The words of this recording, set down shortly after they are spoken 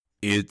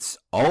It's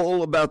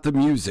all about the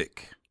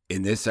music.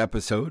 In this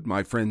episode,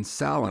 my friend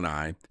Sal and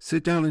I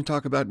sit down and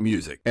talk about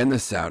music and the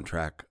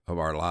soundtrack of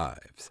our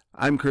lives.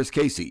 I'm Chris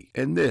Casey,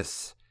 and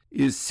this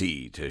is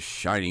Sea to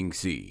Shining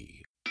Sea.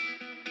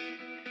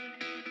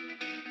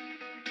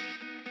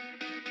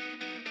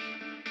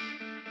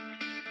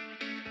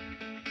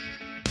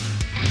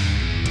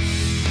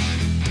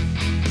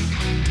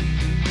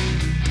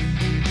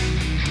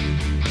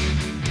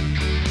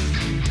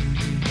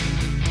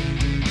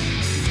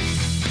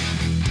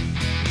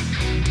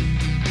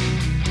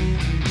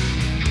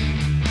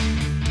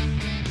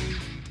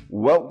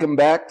 Welcome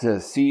back to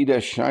Sea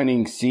to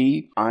Shining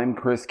Sea. I'm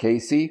Chris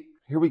Casey.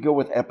 Here we go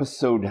with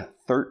episode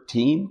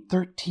 13.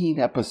 13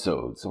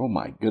 episodes. Oh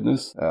my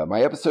goodness.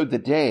 My episode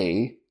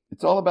today,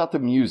 it's all about the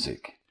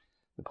music,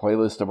 the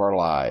playlist of our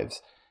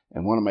lives.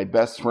 And one of my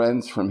best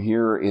friends from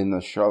here in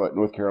the Charlotte,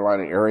 North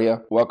Carolina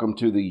area. Welcome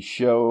to the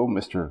show,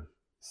 Mr.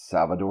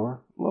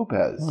 Salvador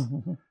Lopez.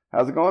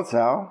 How's it going,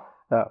 Sal?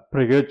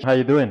 Pretty good. How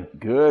you doing?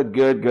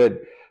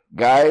 Good.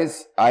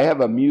 Guys, I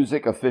have a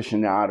music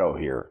aficionado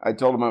here. I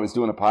told him I was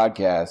doing a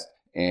podcast,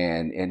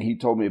 and he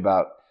told me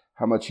about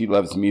how much he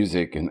loves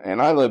music,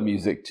 and I love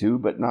music too,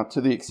 but not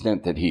to the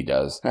extent that he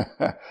does.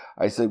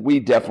 I said, we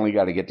definitely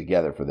got to get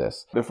together for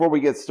this. Before we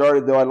get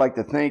started, though, I'd like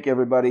to thank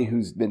everybody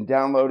who's been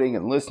downloading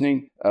and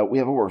listening. We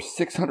have over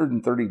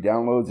 630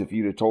 downloads. If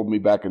you'd have told me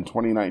back in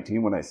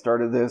 2019 when I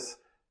started this,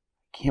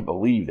 can't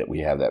believe that we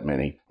have that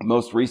many.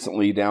 Most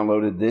recently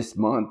downloaded this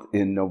month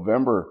in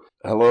November.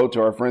 Hello to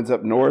our friends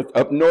up north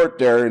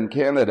there in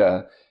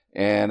Canada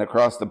and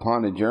across the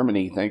pond in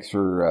Germany. Thanks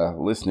for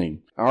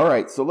listening. All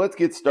right, so let's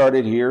get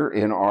started here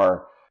in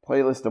our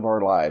playlist of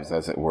our lives,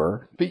 as it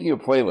were. Speaking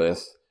of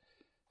playlists,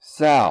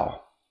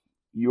 Sal,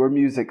 your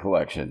music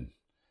collection,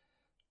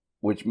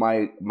 which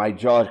my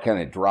jaw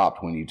kind of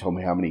dropped when you told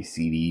me how many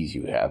CDs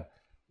you have.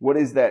 What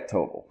is that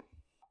total?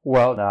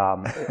 Well,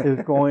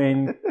 it's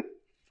going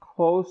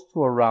close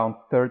to around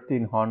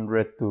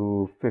 1,300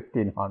 to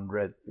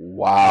 1,500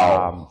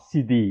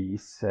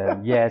 CDs.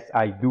 And yes,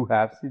 I do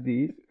have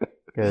CDs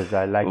because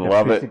I like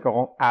the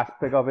physical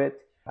aspect of it,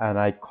 and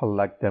I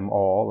collect them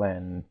all.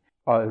 And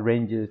it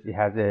ranges. It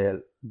has a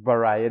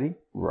variety,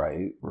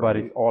 right? But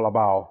it's all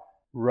about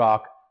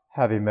rock,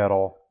 heavy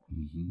metal.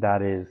 Mm-hmm.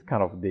 That is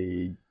kind of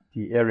the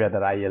area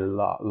that I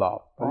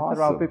love. But awesome. It's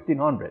around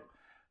 1,500.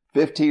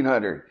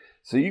 1,500.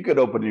 So you could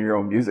open your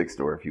own music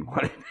store if you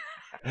wanted.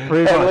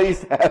 At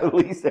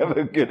least have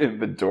a good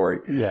inventory.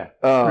 Yeah,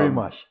 pretty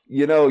much.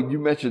 You know, you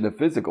mentioned the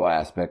physical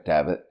aspect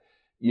of it.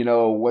 You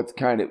know, what's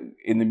kind of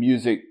in the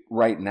music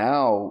right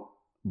now,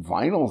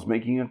 vinyl's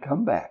making a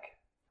comeback.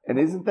 And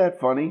isn't that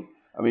funny?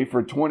 I mean,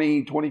 for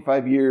 20,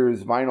 25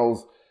 years,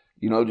 vinyl's,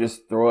 you know,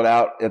 just throw it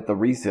out at the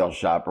resale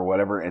shop or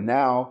whatever. And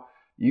now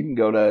you can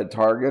go to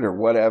Target or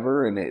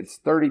whatever, and it's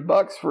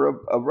 $30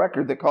 for a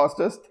record that cost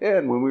us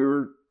 10 when we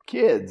were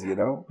kids, you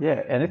know?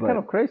 Yeah, and it's kind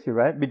of crazy,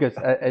 right? Because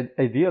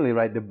ideally,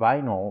 right, the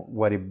vinyl,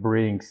 what it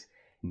brings,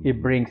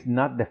 it brings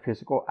not the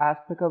physical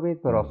aspect of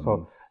it, but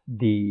also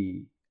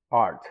the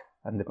art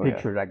and the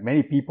picture. Like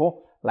many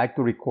people like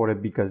to record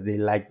it because they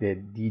like the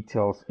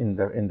details in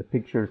the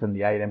pictures and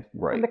the items,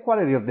 right, and the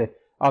quality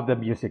of the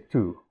music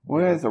too.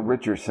 Well, it has a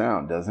richer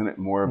sound, doesn't it?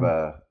 More of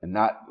a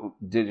not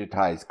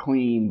digitized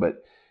clean,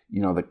 but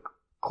you know, the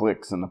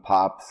clicks and the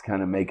pops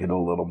kind of make it a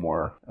little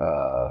more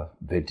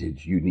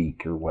vintage,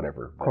 unique, or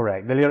whatever. But,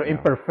 correct. The little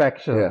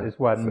imperfections is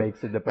what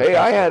makes it the perfect. Hey,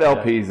 I had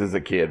LPs as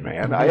a kid,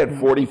 man. I had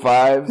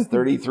 45s,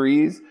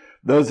 33s.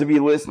 Those of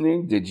you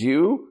listening, did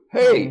you?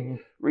 Hey,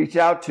 reach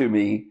out to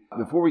me.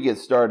 Before we get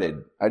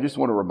started, I just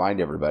want to remind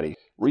everybody,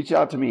 reach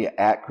out to me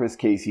at Chris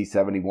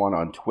Casey71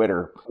 on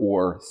Twitter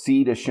or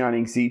Sea to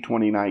Shining Sea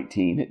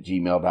 2019 at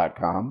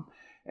gmail.com.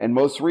 And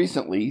most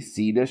recently,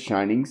 Sea to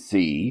Shining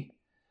Sea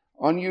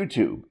on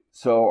YouTube.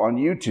 So on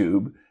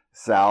YouTube,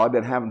 Sal, I've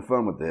been having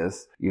fun with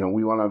this. You know,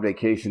 we went on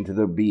vacation to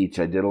the beach.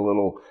 I did a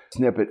little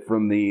snippet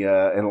from the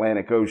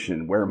Atlantic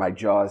Ocean, wearing my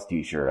Jaws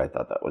t-shirt. I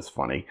thought that was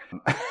funny.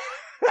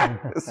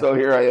 So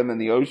here I am in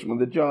the ocean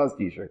with a Jaws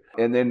t-shirt.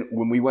 And then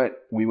when we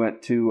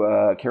went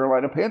to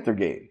Carolina Panther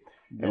game,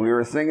 and we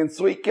were singing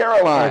Sweet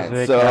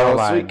Caroline.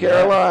 Sweet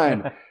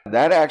Caroline.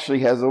 That actually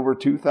has over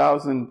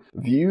 2,000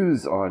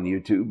 views on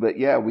YouTube. But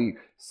yeah, we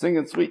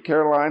singing Sweet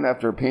Caroline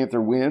after a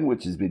Panther win,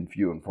 which has been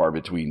few and far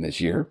between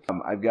this year.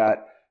 I've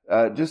got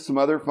just some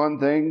other fun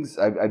things.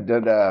 I've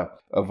done a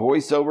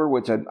voiceover,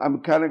 which I'm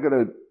kind of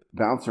going to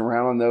bounce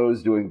around on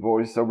those, doing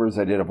voiceovers.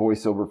 I did a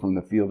voiceover from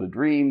the Field of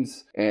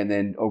Dreams. And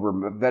then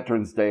over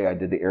Veterans Day, I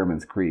did the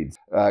Airman's Creeds.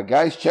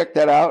 Guys, check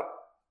that out.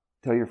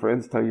 Tell your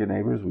friends, tell your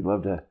neighbors.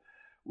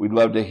 We'd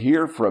love to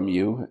hear from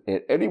you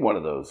at any one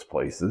of those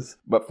places.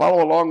 But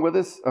follow along with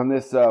us on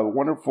this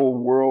wonderful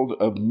world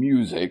of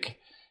music.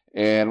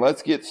 And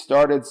let's get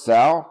started,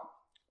 Sal.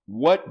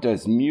 What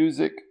does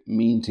music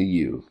mean to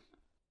you?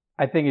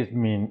 I think it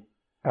means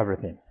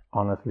everything,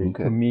 honestly.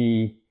 Okay. To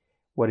me,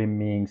 what it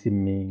means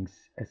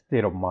a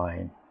state of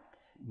mind.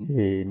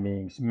 It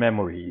means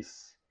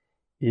memories.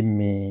 It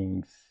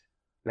means,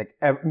 like,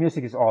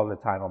 music is all the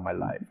time of my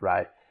life,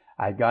 right?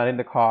 I got in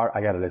the car, I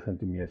got to listen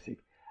to music.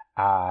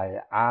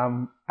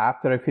 I'm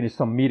after I finish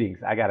some meetings,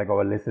 I gotta go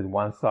and listen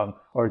one song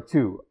or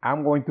two.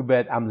 I'm going to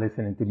bed, I'm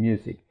listening to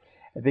music.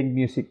 I think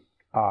music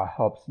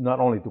helps not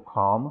only to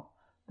calm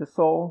the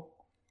soul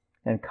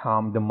and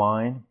calm the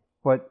mind,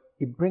 but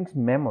it brings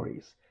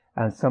memories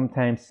and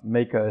sometimes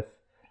make us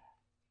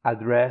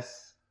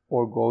address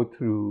or go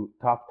through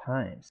tough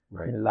times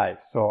in life.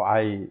 So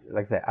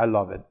like I say, I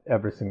love it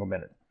every single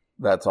minute.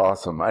 That's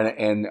awesome.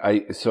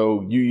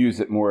 So you use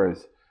it more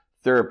as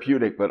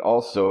therapeutic, but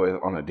also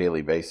on a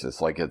daily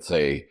basis, like it's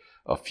a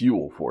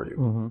fuel for you.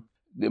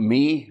 Mm-hmm.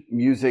 Me,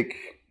 music,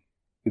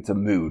 it's a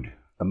mood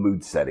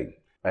setting.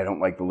 I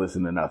don't like to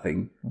listen to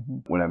nothing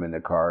when I'm in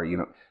the car.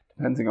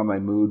 Depending on my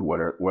mood, what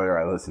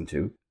I listen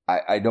to.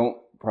 I don't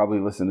probably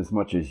listen as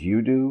much as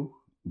you do,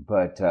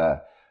 but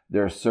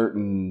there are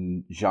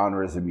certain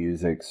genres of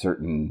music,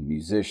 certain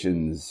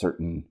musicians,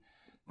 certain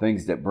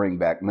things that bring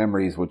back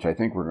memories, which I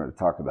think we're going to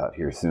talk about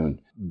here soon,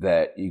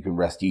 that you can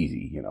rest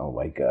easy,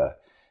 like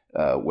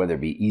whether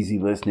it be easy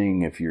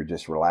listening if you're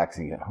just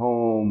relaxing at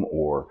home,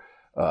 or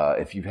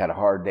if you've had a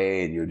hard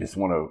day and you just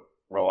want to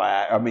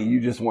relax. I mean, you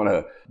just want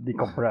to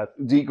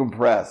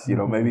decompress,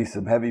 maybe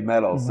some heavy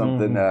metal,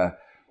 something,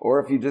 or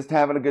if you're just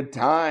having a good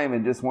time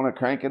and just want to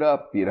crank it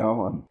up,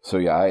 So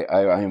yeah,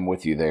 I am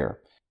with you there.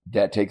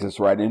 That takes us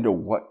right into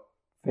what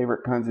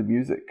favorite kinds of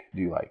music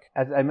do you like?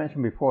 As I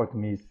mentioned before, to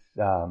me, it's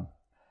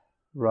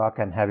rock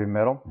and heavy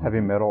metal. Heavy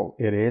metal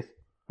it is,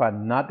 but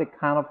not the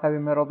kind of heavy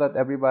metal that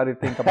everybody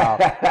think about.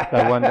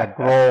 The one that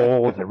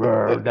growls,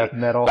 death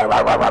metal,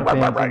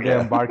 things they're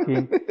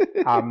embarking.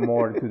 I'm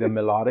more to the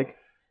melodic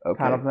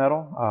kind of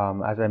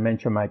metal. As I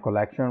mentioned, my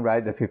collection,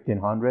 right, the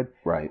 1500.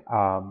 Right.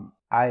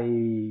 I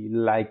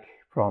like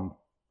from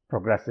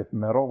progressive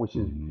metal, which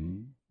is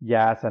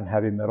jazz and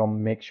heavy metal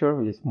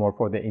mixture. It's more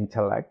for the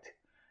intellect.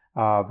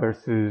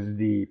 Versus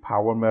the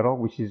power metal,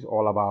 which is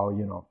all about,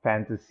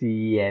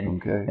 fantasy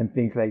and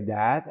things like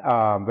that,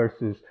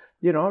 versus,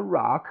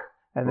 rock.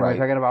 And then we're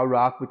talking about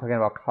rock, we're talking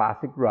about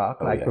classic rock,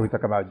 we're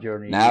talking about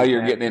Journey. Now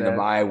you're getting into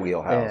my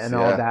wheelhouse. And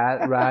all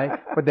that, right?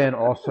 But then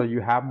also you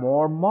have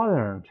more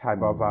modern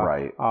type of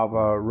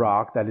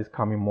rock that is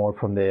coming more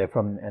from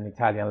an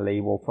Italian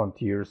label,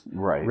 Frontiers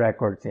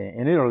Records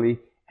in Italy.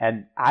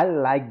 And I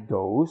like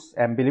those.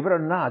 And believe it or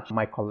not,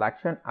 my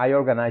collection, I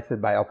organize it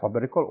by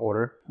alphabetical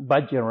order,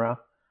 by genre,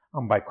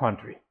 and by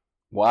country.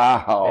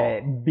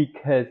 Wow.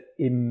 Because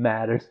it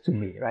matters to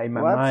me, right?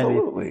 My mind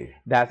absolutely.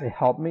 That's it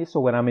helped me. So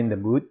when I'm in the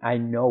mood, I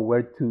know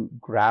where to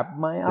grab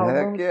my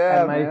albums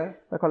and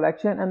my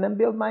collection and then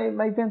build my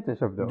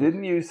vintage of those.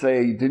 Didn't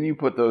you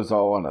put those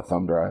all on a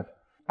thumb drive?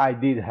 I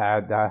did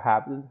have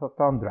a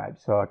thumb drive.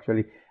 So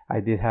actually, I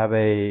did have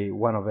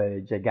one of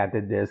a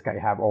gigantic disc. I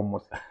have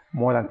almost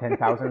more than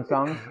 10,000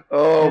 songs.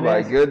 Oh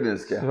my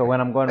goodness! God. So when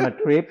I'm going on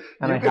a trip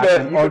and you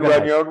could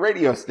run your own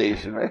radio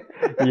station, right?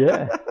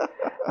 Yeah,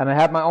 and I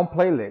have my own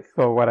playlist.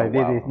 So what I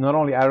did is not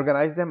only I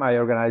organize them, I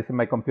organize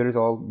my computers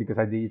all because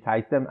I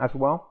digitize them as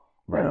well.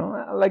 Right.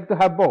 I like to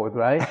have both,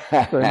 right?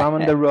 So if I'm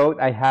on the road,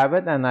 I have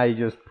it and I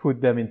just put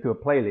them into a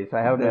playlist. So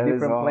I have a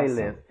different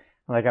playlist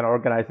and I can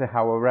organize it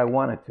however I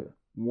want it to.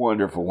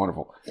 Wonderful,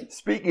 wonderful.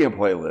 Speaking of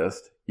playlist,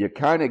 you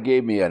kind of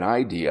gave me an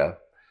idea.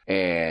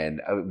 And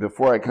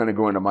before I kind of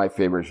go into my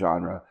favorite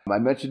genre, I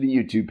mentioned the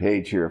YouTube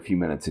page here a few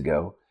minutes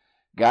ago.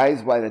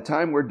 Guys, by the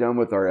time we're done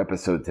with our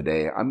episode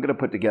today, I'm going to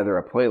put together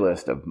a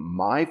playlist of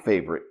my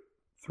favorite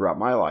throughout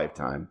my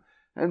lifetime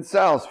and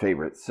Sal's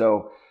favorites.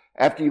 So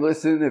after you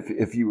listen,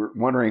 if you were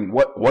wondering,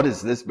 what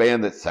is this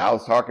band that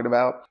Sal's talking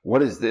about?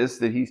 What is this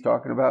that he's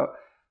talking about?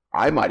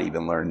 I might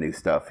even learn new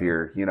stuff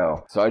here,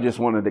 So I just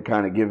wanted to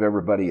kind of give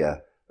everybody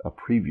a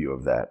preview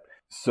of that.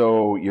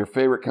 So your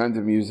favorite kinds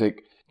of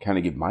music, kind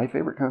of give my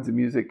favorite kinds of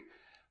music.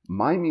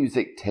 My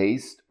music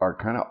tastes are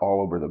kind of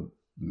all over the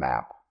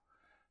map.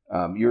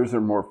 Yours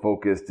are more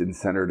focused and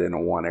centered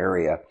in one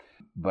area.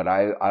 But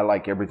I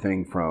like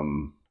everything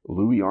from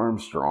Louis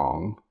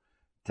Armstrong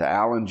to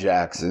Alan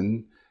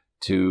Jackson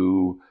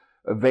to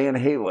Van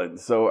Halen.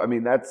 So, I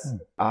mean, that's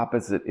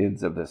opposite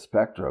ends of the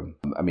spectrum.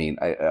 I mean,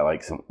 I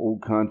like some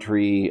old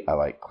country. I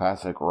like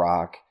classic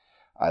rock.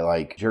 I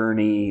like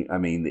Journey. I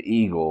mean, the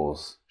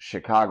Eagles,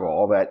 Chicago,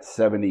 all that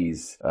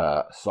 70s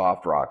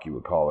soft rock, you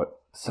would call it.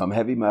 Some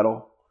heavy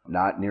metal,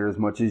 not near as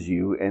much as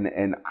you.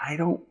 And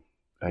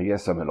I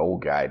guess I'm an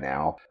old guy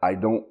now.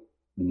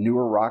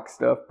 Newer rock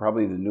stuff,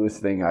 probably the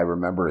newest thing I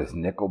remember is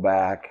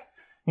Nickelback.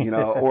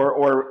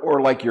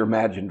 Or like your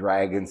Imagine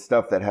Dragons,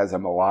 stuff that has a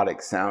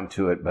melodic sound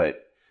to it, but,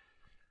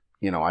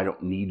 I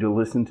don't need to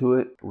listen to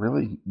it.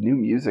 Really, new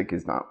music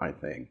is not my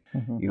thing.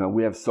 Mm-hmm.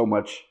 We have so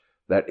much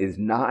that is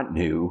not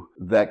new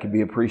that can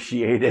be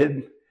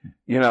appreciated,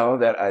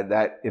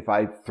 that if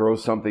I throw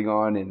something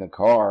on in the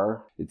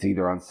car, it's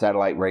either on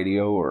satellite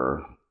radio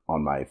or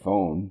on my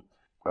phone.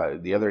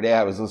 The other day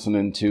I was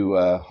listening to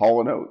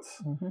Hall &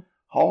 Oates. Mm-hmm.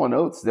 Hall &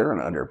 Oates, they're an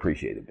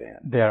underappreciated band.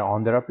 They're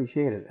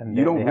underappreciated. And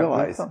you don't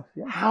realize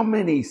how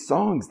many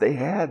songs they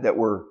had that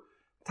were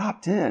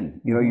top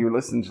 10. You're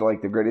listening to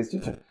like the greatest.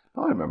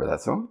 Oh, I remember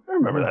that song. I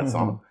remember that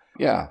song.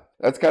 Yeah,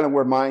 that's kind of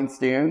where mine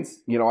stands.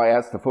 I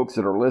ask the folks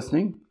that are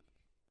listening,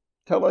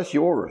 Tell us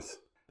yours.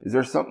 Is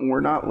there something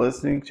we're not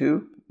listening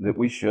to that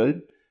we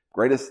should?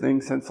 Greatest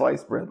thing since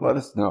sliced bread? Let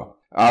us know.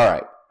 All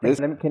right.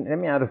 Let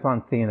me add a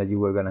fun thing that you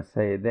were going to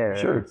say there.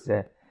 Sure. It's,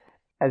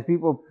 as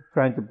people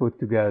trying to put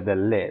together the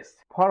list,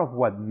 part of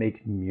what makes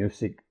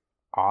music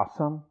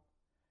awesome,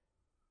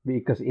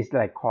 because it's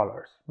like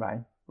colors, right?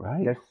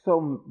 Right. There's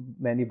so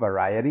many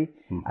variety,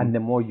 and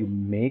the more you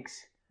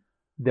mix,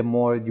 the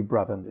more you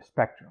broaden the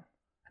spectrum.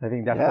 And I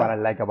think that's what I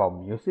like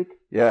about music.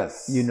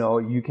 Yes. You know,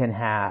 you can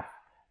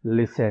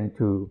listen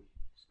to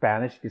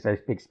Spanish, because I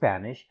speak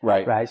Spanish.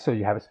 Right. So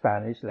you have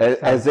Spanish. Like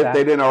as if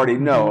they didn't already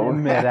know.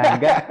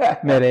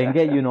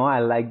 Merengue, you know, I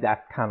like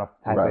that kind of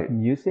type Right. of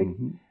music.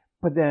 Mm-hmm.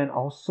 But then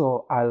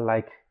also I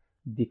like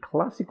the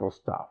classical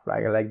stuff,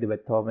 right? I like the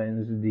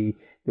Beethovens, the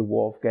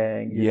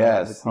Wolfgang.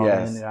 Yes.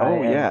 Beethoven,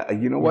 Oh, yeah.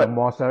 You know what?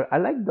 Mozart. I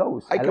like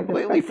those. I like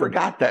completely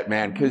forgot that,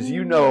 man, because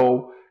you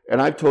know,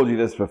 and I've told you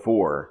this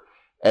before,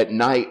 at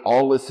night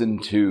I'll listen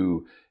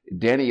to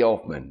Danny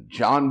Elfman,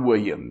 John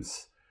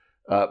Williams,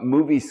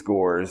 movie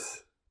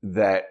scores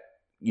that,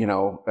 you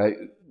know,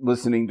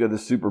 listening to the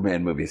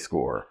Superman movie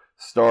score,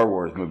 Star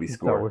Wars movie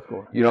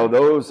score. You know,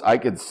 those, I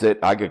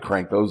could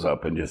crank those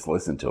up and just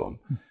listen to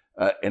them.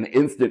 An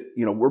instant,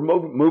 you know, we're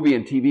movie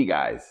and TV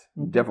guys,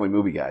 definitely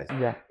movie guys.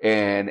 Yeah.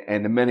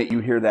 And the minute you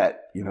hear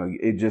that, you know,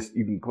 it just,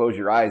 you can close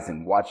your eyes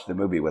and watch the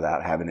movie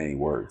without having any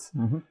words.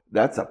 Mm-hmm.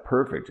 That's a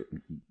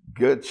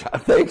good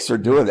job. Thanks for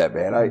doing that,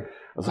 man. I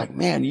was like,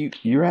 man,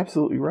 you're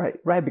absolutely right.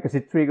 Right, because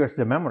it triggers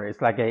the memory.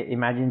 It's like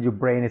imagine your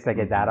brain is like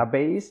a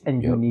database,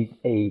 and you need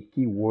a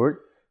keyword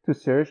to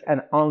search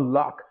and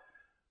unlock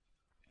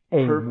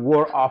a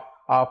world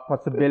of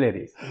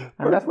possibilities.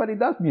 And that's what it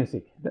does,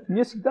 music.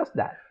 Music does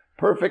that.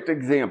 Perfect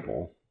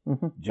example.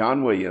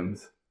 John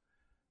Williams.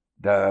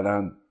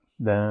 Da-dun.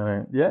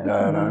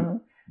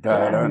 Da-dun.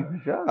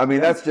 Da-dun. I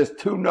mean, that's just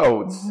two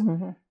notes,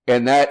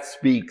 and that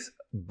speaks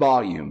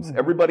volumes.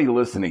 Everybody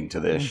listening to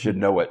this should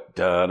know it.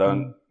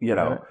 Da-dun. You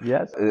know.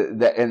 Yes.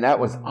 And that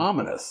was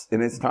ominous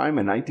in its time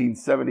in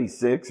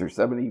 1976 or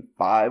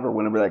 75 or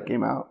whenever that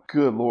came out.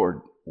 Good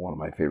Lord. One of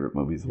my favorite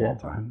movies of all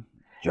time.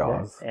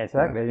 Jaws. Yeah,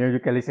 exactly. You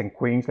can listen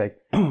Queens like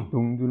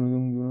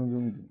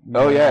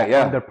oh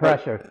yeah. Under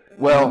pressure.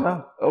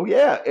 Well, oh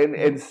yeah,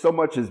 and so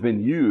much has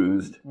been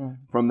used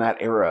from that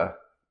era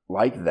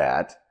like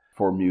that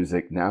for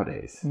music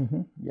nowadays.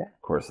 Yeah.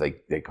 Of course,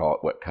 they call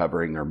it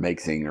covering or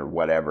mixing or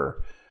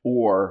whatever,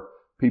 or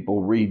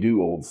people redo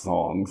old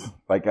songs.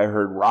 Like I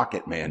heard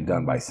Rocket Man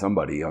done by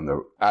somebody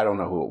I don't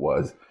know who it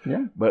was.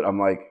 Yeah. But I'm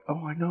like,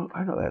 oh, I know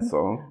that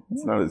song.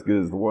 It's not as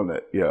good as the one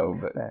that, you know.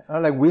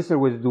 But like Wizard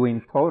was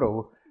doing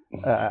Toto,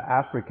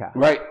 Africa.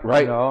 Right.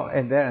 You know,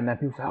 and then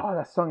people say, oh,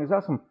 that song is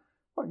awesome.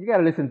 Well, you got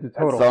to listen to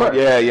Toto song, first.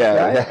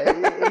 Yeah.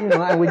 Right? You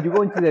know, and when you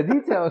go into the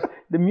details,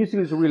 the music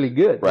is really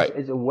good. Right.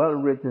 It's a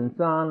well-written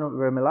song,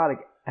 very melodic.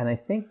 And I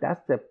think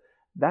that's the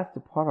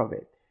part of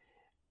it.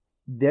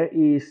 There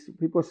is,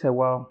 people say,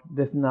 well,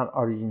 there's not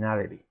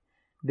originality.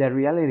 The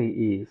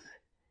reality is,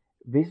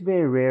 it's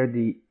very rare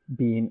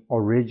being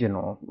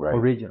original. Right.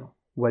 Original.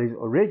 What is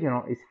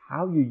original is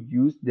how you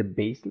use the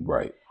bass,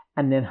 right,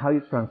 and then how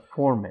you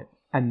transform it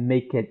and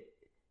make it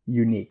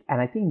unique.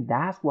 And I think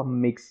that's what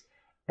makes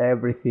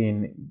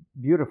everything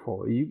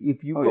beautiful.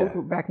 If you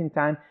go back in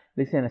time,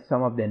 listen to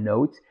some of the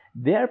notes,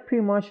 they're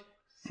pretty much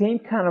same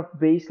kind of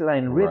bass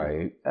line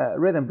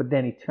rhythm, but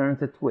then it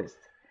turns a twist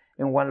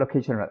in one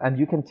location, and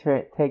you can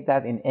take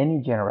that in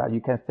any genre.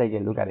 You can take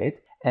a look at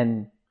it,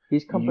 and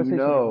each composition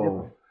is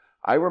different.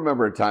 I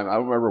remember a time. I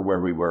remember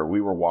where we were.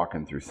 We were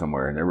walking through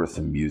somewhere, and there was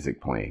some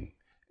music playing,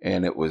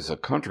 and it was a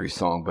country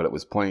song, but it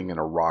was playing in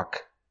a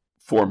rock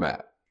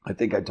format. I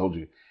think I told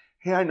you,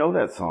 "Hey, I know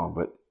that song,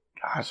 but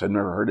gosh, I've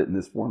never heard it in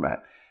this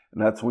format."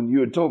 And that's when you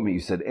had told me. You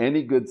said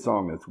any good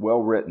song that's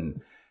well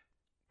written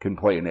can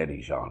play in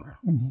any genre.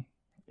 Mm-hmm.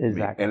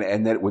 Exactly,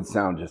 and that it would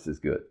sound just as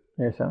good.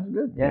 It sounds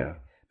good, yeah.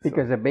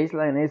 Because the bass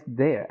line is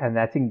there, and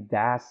I think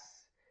that's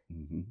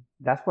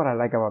what I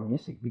like about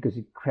music, because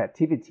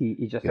creativity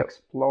it just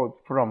explodes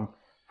from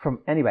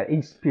anybody.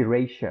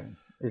 Inspiration.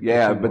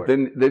 Yeah, but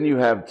then you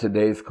have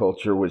today's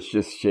culture, which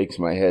just shakes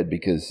my head,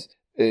 because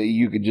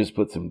you could just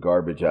put some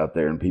garbage out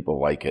there and people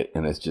like it,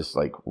 and it's just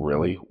like,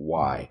 really,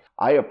 why?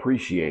 I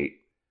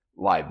appreciate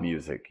live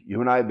music. You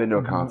and I have been to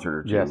a concert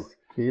or two. Yes.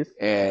 Kiss.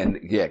 And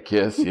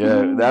Kiss.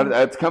 Yeah,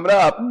 that's coming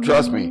up.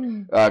 Trust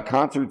me.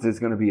 Concerts is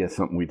going to be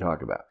something we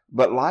talk about.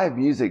 But live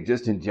music,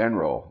 just in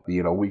general,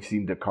 we've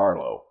seen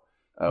DeCarlo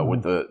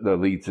with the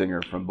lead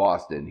singer from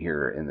Boston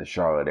here in the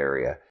Charlotte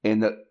area,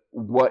 and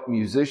what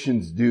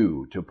musicians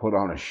do to put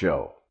on a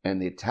show, and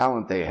the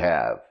talent they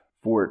have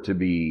for it to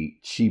be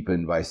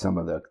cheapened by some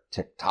of the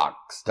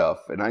TikTok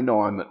stuff. And I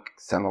know I'm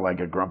sounding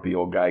like a grumpy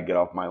old guy, get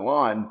off my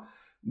lawn,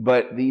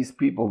 but these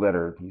people that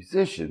are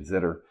musicians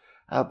that are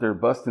out there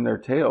busting their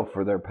tail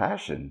for their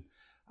passion,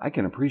 I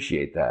can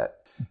appreciate that.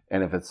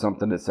 And if it's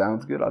something that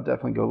sounds good, I'll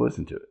definitely go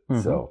listen to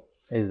it. So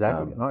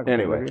exactly.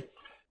 Anyway,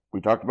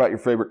 we talked about your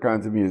favorite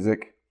kinds of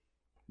music.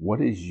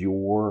 What is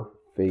your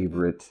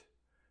favorite?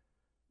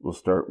 We'll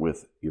start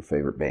with your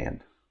favorite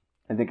band.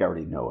 I think I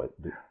already know it.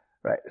 But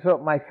Right. So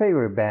my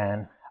favorite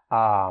band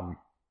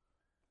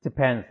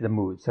depends the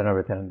moods and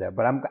everything in there.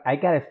 But I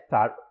gotta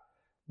start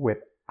with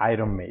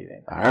Iron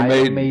Maiden.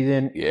 Iron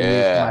Maiden yeah.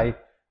 is my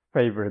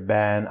favorite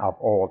band of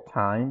all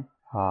time.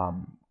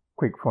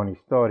 Quick funny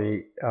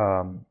story.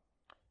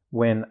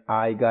 When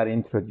I got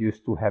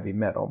introduced to heavy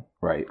metal,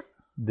 right,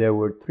 there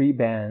were 3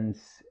 bands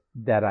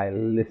that I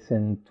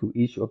listened to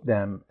each of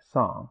them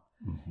song.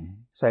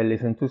 So I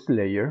listened to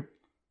Slayer.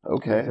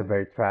 Okay. It's a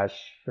very trash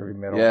heavy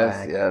metal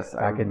band. Yes.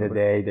 Back in the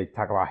day, they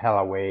talk about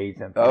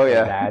Hellaways and things like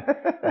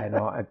that. I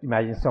know.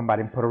 Imagine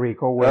somebody in Puerto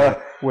Rico where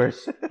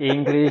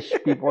English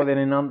people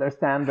didn't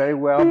understand very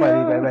well,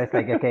 but it's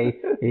like, okay,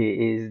 it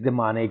is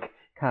demonic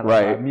kind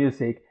of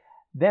music.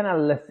 Then I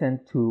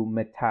listened to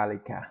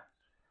Metallica,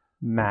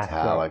 Master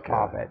of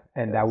Puppets,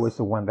 and that was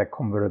the one that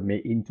converted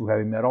me into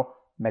heavy metal.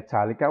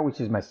 Metallica, which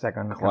is my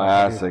second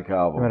classic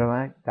album.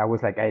 That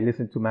was like, I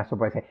listened to Master of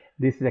Puppets, I say,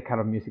 this is the kind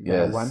of music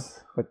that I want.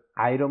 But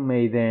Iron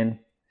Maiden,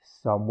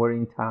 Somewhere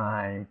in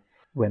Time,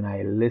 when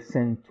I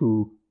listened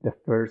to the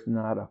first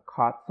note of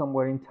Caught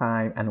Somewhere in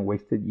Time and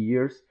Wasted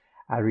Years,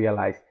 I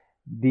realized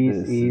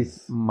this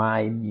is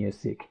my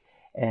music.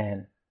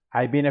 And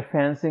I've been a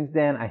fan since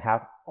then. I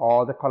have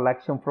all the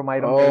collection from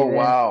Iron Maiden. Oh,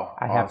 wow.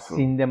 I have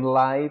seen them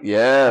live.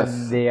 Yes.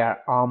 And they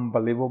are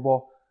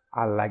unbelievable.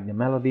 I like the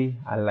melody,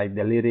 I like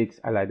the lyrics,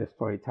 I like the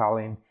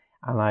storytelling,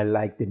 and I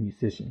like the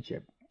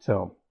musicianship.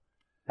 So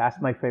that's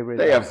my favorite.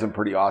 They have some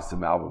pretty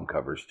awesome album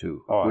covers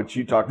too, which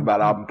you talked about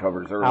album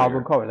covers earlier.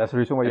 Album covers. That's the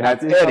reason why you have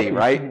to. That's Eddie,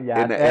 right?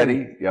 Yeah,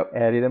 Eddie. Yep.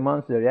 Eddie the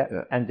Monster.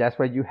 Yeah. And that's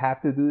why you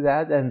have to do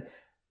that. And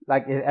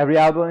like every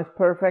album is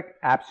perfect,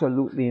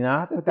 absolutely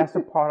not. But that's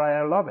the part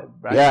I love it.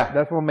 Right? Yeah.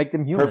 That's what makes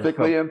them human.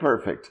 Perfectly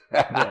imperfect.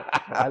 Yeah,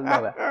 I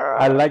love it.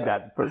 I like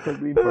that.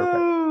 Perfectly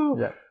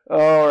imperfect. Yeah.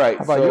 All right.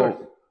 How about yours?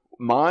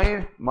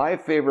 My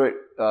favorite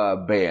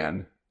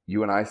band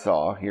you and I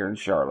saw here in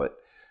Charlotte.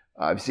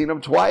 I've seen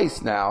them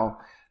twice now.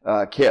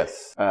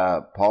 Kiss.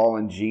 Paul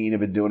and Gene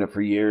have been doing it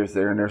for years.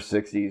 They're in their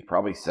 60s,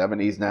 probably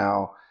 70s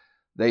now.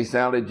 They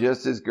sounded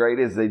just as great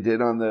as they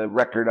did on the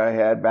record I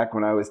had back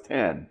when I was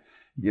 10.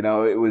 You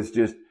know, it was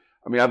just,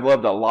 I mean, I've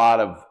loved a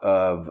lot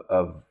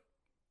of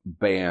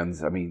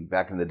bands. I mean,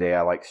 back in the day,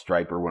 I liked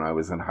Stryper when I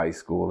was in high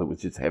school. It was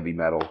just heavy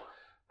metal.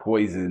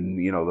 Poison,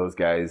 you know, those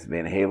guys,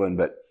 Van Halen.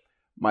 But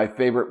my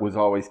favorite was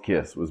always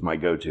Kiss, was my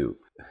go-to.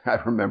 I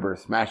remember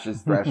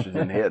Smashes, Thrashes,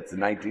 and Hits in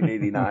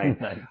 1989.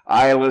 Nice.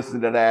 I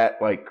listened to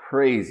that like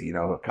crazy, you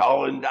know,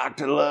 calling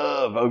Dr.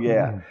 Love. Oh,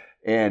 yeah.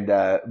 And,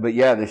 but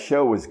yeah, the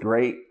show was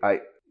great.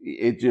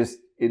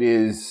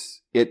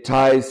 It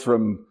ties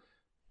from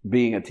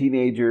being a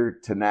teenager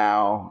to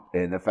now,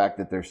 and the fact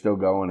that they're still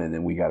going, and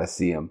then we got to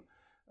see them.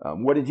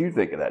 What did you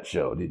think of that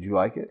show? Did you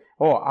like it?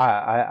 Oh,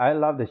 I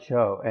love the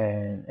show.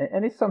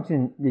 And it's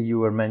something that you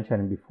were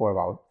mentioning before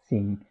about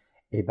seeing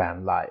a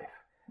band live,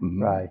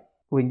 right?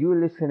 When you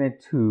listen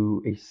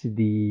to a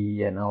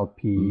CD, an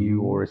LP,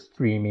 or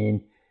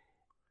streaming,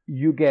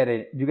 you get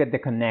the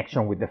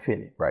connection with the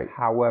feeling. Right.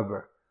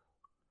 However,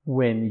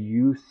 when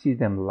you see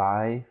them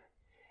live,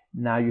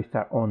 now you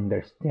start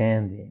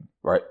understanding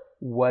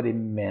what it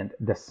meant,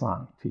 the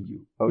song to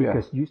you.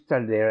 Because you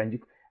start there, and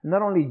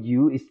not only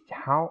you, it's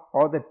how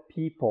other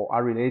people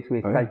are related to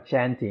it, start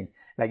chanting.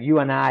 Like you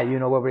and I, you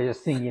know, where we're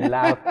just singing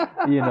loud,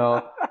 you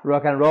know,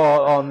 rock and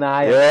roll all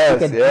night.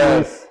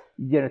 Yes.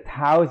 You know,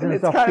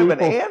 thousands of people. It's kind of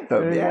an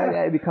anthem,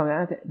 it becomes an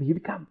anthem. You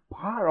become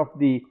part of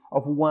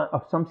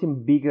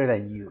something bigger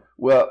than you.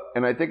 Well,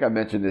 and I think I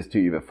mentioned this to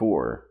you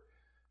before.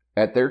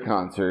 At their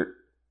concert,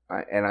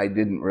 and I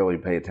didn't really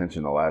pay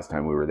attention the last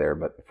time we were there,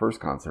 but the first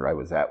concert I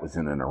was at was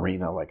in an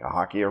arena, like a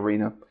hockey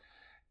arena,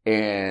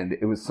 and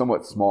it was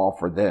somewhat small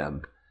for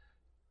them.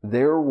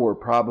 There were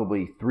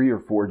probably 3 or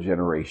 4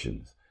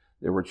 generations.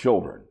 There were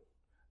children,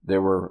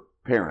 there were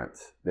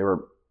parents, there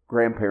were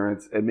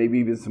grandparents, and maybe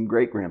even some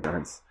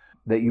great-grandparents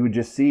that you would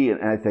just see.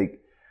 And I think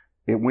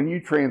when you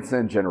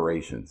transcend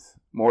generations,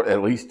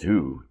 at least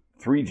 2,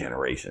 3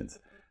 generations,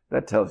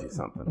 that tells you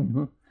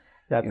something.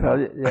 That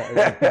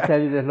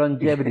tells you the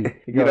longevity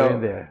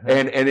in there.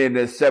 And in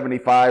the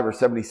 75 or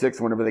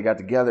 76, whenever they got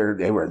together,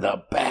 they were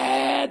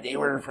they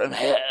were from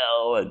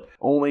hell, and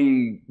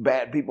only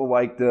bad people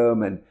liked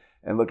them.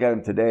 And look at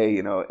them today,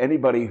 you know,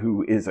 anybody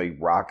who is a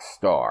rock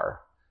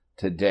star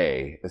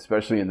today,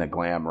 especially in the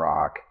glam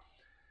rock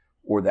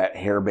or that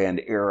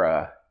hairband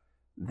era,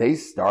 they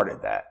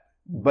started that.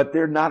 But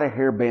they're not a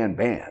hairband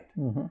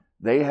band.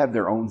 They have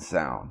their own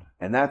sound.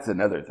 And that's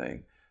another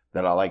thing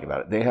that I like about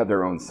it. They have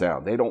their own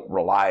sound. They don't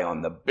rely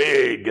on the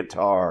big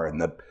guitar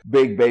and the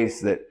big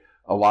bass that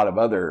a lot of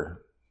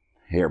other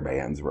hair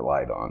bands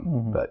relied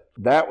on. But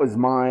that is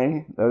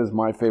my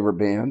favorite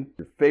band.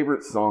 Your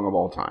favorite song of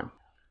all time?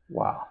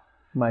 Wow.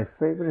 My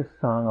favorite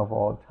song of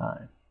all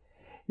time.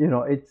 You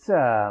know, it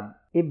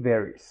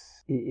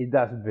varies. It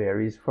does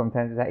varies from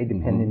time to time. It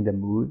depends on the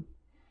mood.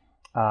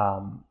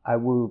 I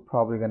will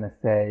probably gonna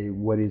say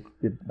what is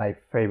my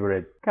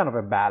favorite kind of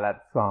a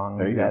ballad song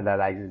that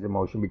likes its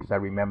emotion, because I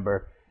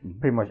remember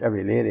pretty much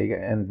every lyric,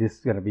 and this is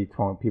gonna be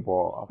throwing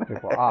people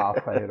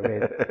off a little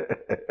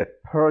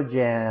bit. Pearl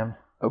Jam.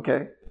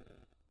 Okay.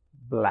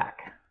 Black.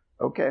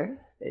 Okay.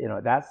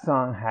 That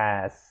song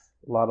has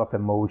a lot of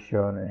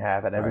emotion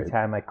and every Right.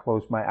 time I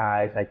close my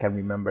eyes, I can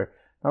remember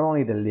not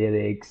only the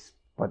lyrics,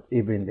 but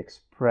even the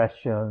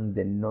expression,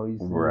 the noise,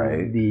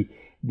 Right.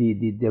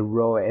 the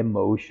raw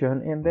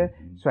emotion in there.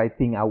 Mhm. So I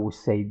think I would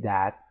say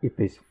that if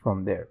it's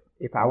from there.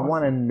 If I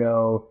want to Awesome.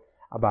 know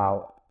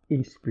about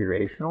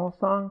inspirational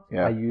songs,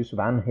 Yeah. I use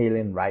Van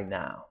Halen right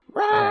now.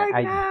 Right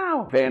I-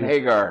 now. Van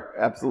Hagar.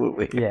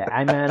 Absolutely. Yeah,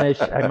 I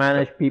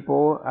manage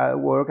people at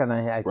work, and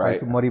I try Right.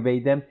 to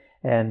motivate them.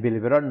 And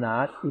believe it or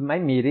not, in my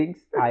meetings,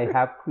 I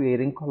have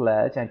created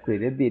collage and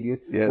created videos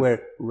Yes. where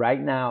right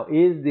now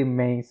is the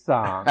main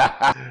song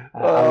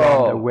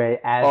along the Oh, way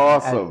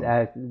awesome.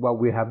 as what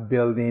we have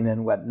building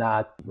and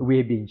whatnot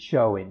we've been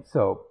showing.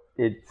 So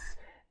it's,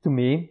 to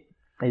me,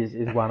 is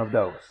one of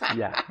those.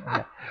 Yeah.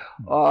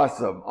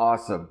 awesome.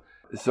 Awesome.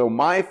 So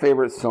my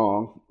favorite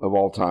song of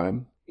all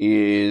time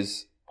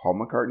is Paul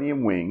McCartney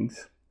and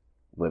Wings,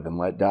 Live and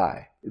Let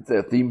Die. It's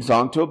a theme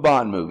song to a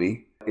Bond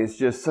movie. It's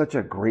just such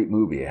a great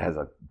movie. It has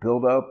a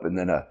build up and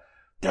then a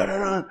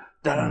da-da-da,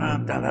 da-da-da,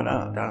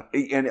 da-da-da, da.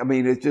 And I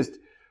mean, it's just,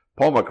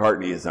 Paul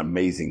McCartney is an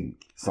amazing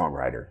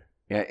songwriter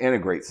and a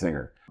great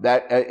singer.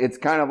 That it's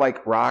kind of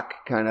like rock,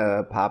 kind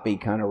of poppy,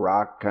 kind of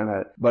rock,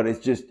 but it's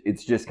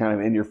just kind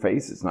of in your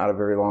face. It's not a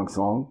very long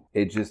song.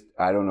 It just,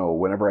 I don't know,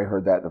 whenever I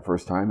heard that the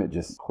first time, it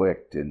just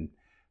clicked. And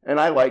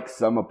I like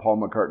some of Paul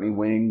McCartney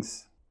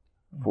Wings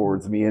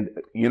forwards me. And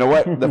you know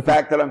what? The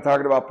fact that I'm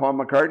talking about Paul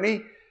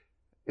McCartney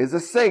is a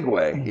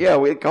segue. Yeah,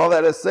 we call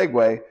that a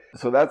segue.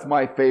 So that's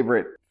my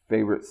favorite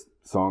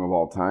song of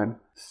all time.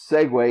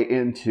 Segue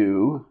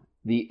into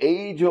the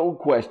age-old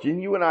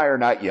question. You and I are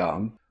not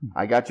young.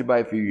 I got you by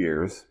a few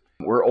years.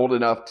 We're old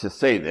enough to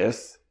say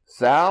this.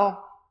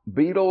 Sal,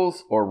 Beatles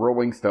or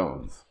Rolling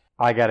Stones?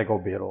 I gotta go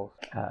Beatles.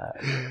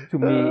 To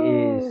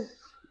me,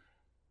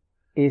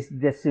 is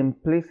the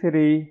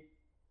simplicity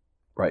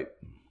Right,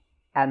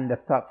 and the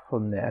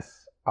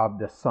thoughtfulness of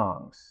the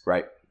songs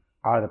right,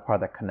 are the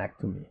part that connect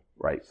to me.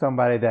 right.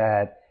 Somebody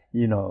that,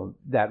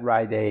 that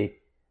right day,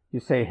 you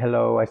say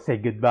hello, I say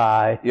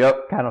goodbye,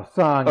 Yep. kind of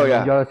song. Oh,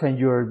 yeah. And all of a sudden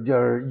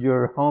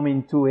you're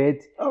humming to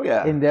it Oh,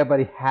 yeah. in there, but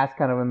it has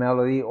kind of a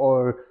melody,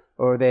 or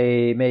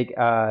they make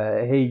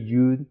Hey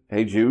Jude,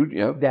 Hey Jude,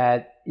 yep.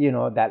 that,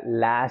 that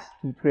last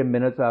 2-3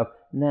 minutes of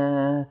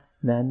na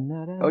na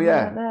na na. Oh,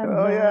 yeah. na,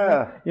 Oh,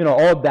 na. yeah.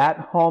 All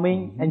that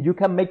humming, and you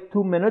can make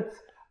 2 minutes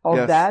of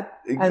Yes, that,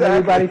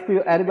 exactly.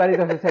 and everybody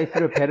doesn't say it's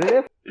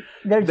repetitive.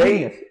 They're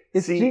genius.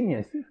 It's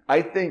genius.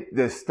 I think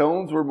the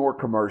Stones were more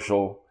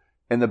commercial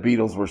and the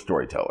Beatles were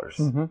storytellers.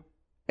 Mm-hmm.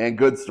 And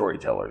good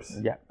storytellers.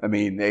 Yeah. I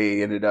mean,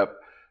 they ended up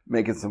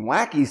making some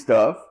wacky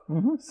stuff,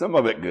 Mm-hmm. some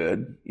of it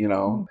good,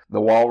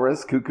 the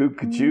walrus, cuckoo,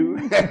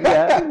 cuckoo.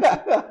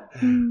 Yeah.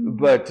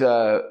 But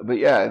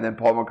yeah, and then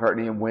Paul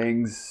McCartney and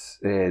Wings,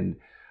 and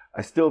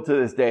I still to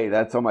this day,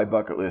 that's on my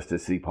bucket list to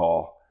see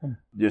Paul,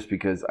 just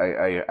because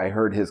I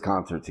heard his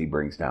concerts he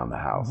brings down the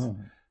house.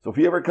 Mhm. So if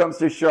he ever comes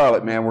to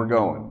Charlotte, man, we're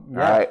going.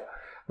 Yeah. All right.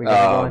 We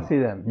gotta go and see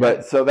them.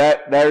 But so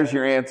there's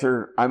your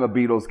answer. I'm a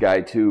Beatles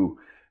guy too.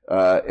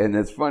 And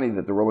it's funny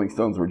that the Rolling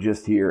Stones were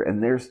just here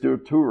and they're still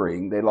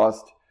touring. They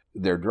lost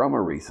their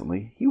drummer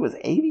recently. He was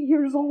 80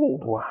 years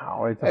old.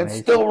 Wow, it's And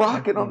amazing. still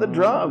rocking on the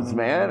drums,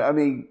 man. I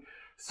mean,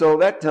 so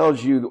that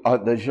tells you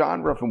the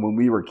genre from when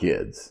we were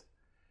kids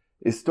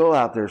is still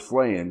out there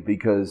slaying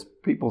because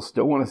people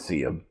still want to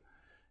see him.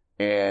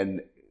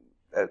 And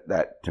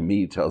that to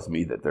me tells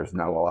me that there's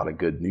not a lot of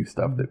good new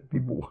stuff that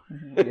people,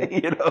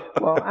 Yeah.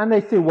 Well, and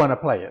they still want to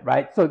play it,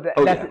 right? So that's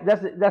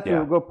Yeah.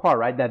 the good part,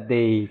 right? That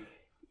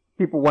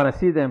people want to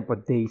see them,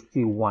 but they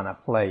still want to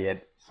play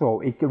it, so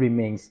it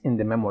remains in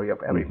the memory of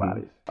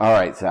everybody. All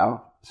right,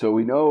 Sal. So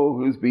we know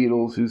who's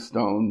Beatles, who's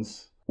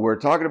Stones. We're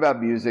talking about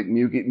music.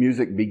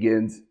 Music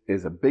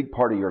is a big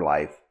part of your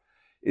life.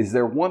 Is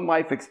there one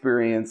life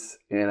experience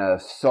in a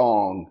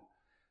song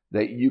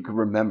that you can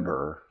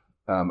remember?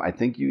 I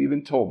think you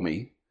even told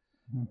me,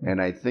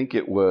 and I think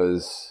it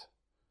was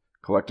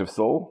Collective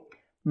Soul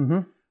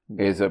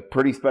is a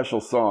pretty special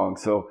song.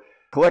 So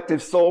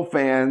Collective Soul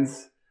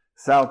fans,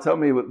 Sal, tell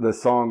me the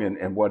song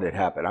and what had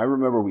happened. I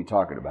remember we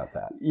talking about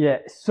that. Yeah.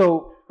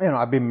 So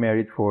I've been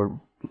married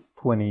for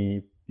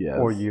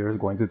 24 years,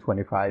 going to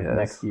 25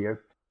 next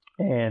year,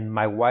 and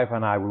my wife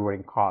and I, we were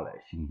in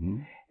college,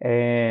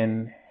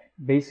 and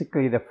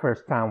basically the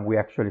first time we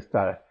actually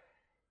started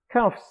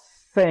kind of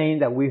saying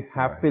that we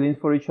have feelings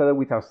for each other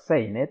without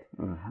saying it.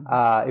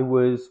 It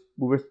was,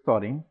 we were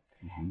studying,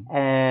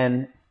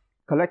 and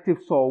Collective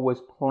Soul was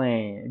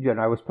playing.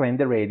 I was playing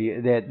the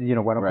radio. That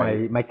one of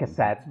my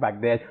cassettes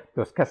back then.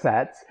 Those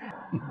cassettes.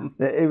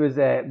 It was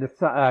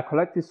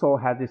Collective Soul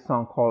had this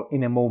song called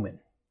 "In a Moment."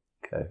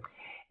 Okay.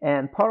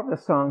 And part of the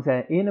song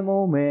said, "In a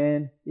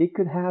moment, it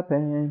could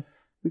happen.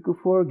 We could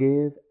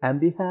forgive and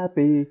be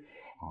happy."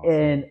 Awesome.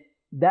 And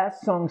that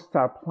song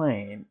started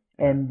playing,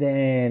 and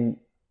then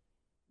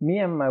me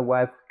and my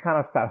wife kind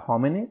of start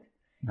humming it.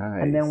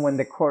 Nice. And then when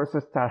the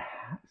choruses start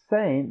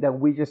saying that,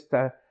 we just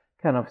start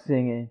kind of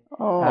singing.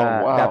 Oh,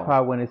 wow. That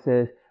part when it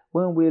says,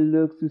 when we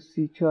look to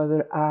see each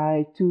other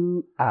eye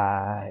to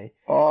eye.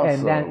 Awesome.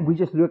 And then we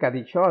just look at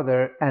each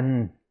other,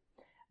 and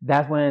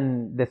that's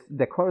when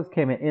the chorus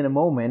came in a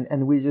moment,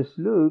 and we just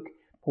look,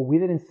 but we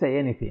didn't say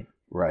anything.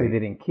 Right. We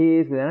didn't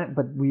kiss,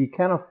 but we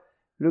kind of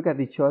look at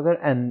each other,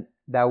 and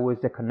that was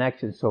the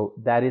connection. So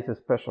that is a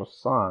special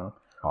song.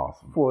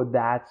 Awesome. For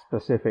that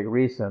specific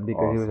reason,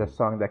 because Awesome. it was a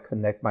song that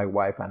connect my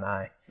wife and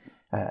I.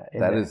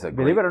 That is a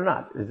believe great- it or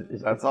not,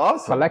 That's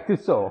awesome. Collective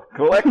Soul.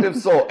 Collective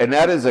Soul, and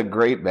that is a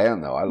great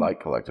band, though. I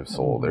like Collective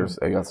Soul. Mhm.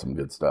 They got some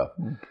good stuff.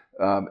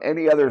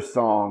 Any other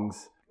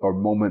songs or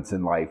moments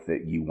in life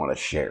that you want to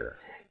share?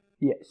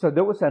 Yeah. So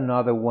there was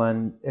another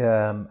one.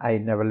 I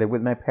never lived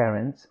with my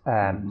parents,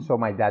 Mhm. so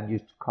my dad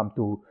used to come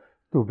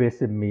to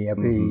visit me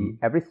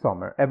every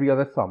summer, every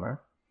other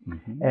summer,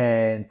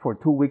 and for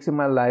 2 weeks of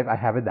my life, I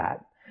have a dad,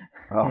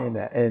 Oh,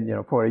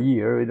 and for a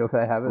year,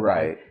 I have a dad.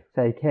 right.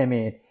 So he came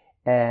in,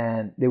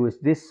 and there was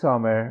this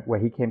summer where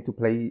he came to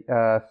play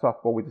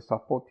softball with the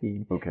softball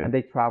team. Okay. And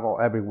they travel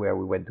everywhere.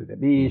 We went to the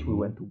beach, we Mhm.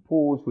 went to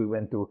pools, we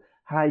went to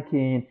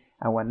hiking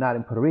and whatnot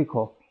in Puerto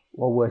Rico.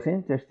 What was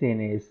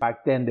interesting is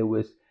back then there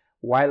was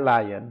White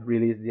Lion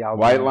released the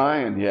album. White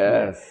Lion,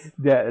 yes.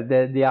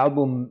 The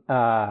album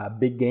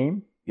Big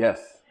Game. Yes.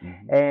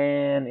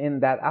 And in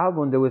that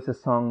album there was a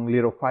song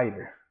Little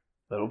Fighter.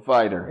 Little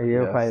Fighter.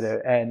 Little yes. Fighter.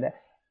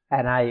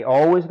 And I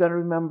always gonna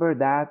remember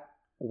that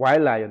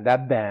White Lion,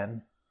 that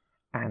band,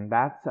 and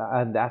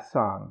that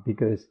song,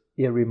 because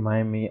it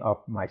reminded me of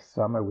my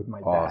summer with my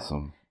dad.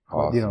 Awesome.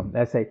 Awesome.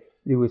 Let's say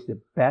it was the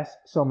best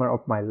summer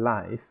of my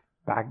life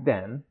back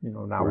then.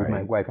 Now with my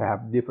Right. wife, I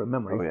have different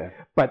memories. Oh, yeah.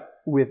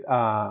 But with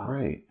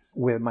Right.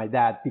 with my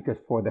dad, because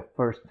for the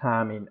first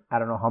time in I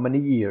don't know how many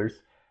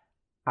years,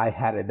 I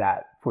had a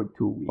dad for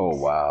 2 weeks. Oh,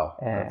 wow.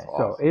 And That's so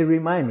awesome. it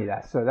reminded me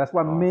that. So that's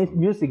what Awesome.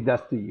 music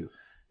does to you.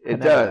 It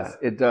Connect does.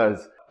 that. It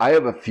does. I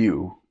have a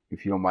few,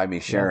 if you don't mind me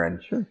sharing. Yeah,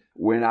 sure.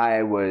 When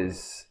I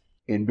was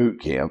in boot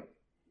camp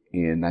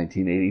in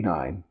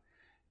 1989,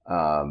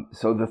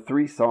 so the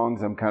 3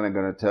 songs I'm kind of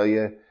going to tell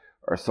you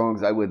are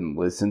songs I wouldn't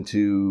listen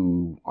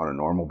to on a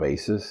normal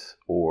basis,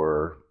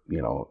 or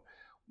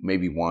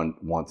maybe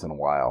once in a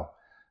while.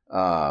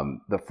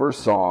 The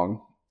first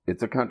song,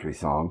 it's a country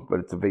song, but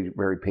it's a very,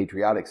 very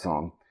patriotic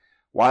song.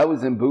 While I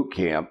was in boot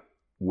camp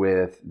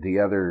with the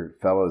other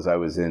fellows I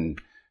was in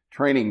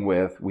training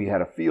with, we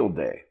had a field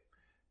day.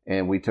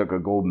 And we took a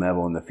gold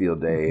medal in the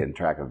field day in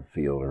track and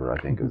field, or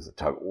I think it was a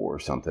tug of war or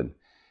something.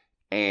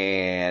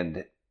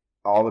 And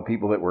all the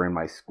people that were in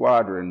my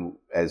squadron,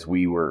 as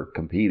we were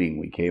competing,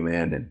 we came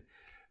in and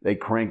they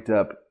cranked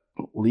up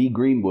Lee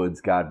Greenwood's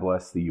God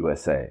Bless the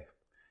USA.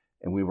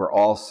 And we were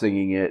all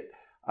singing it.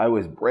 I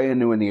was brand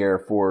new in the Air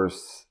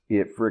Force.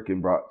 It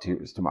freaking brought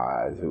tears to my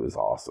eyes. It was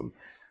awesome.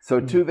 So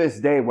to this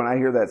day, when I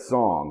hear that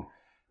song,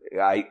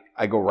 I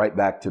go right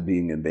back to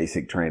being in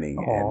basic training.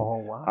 Oh,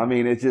 wow. I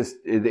mean,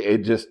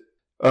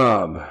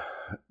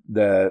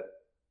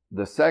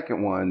 the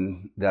second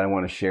one that I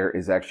want to share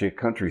is actually a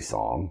country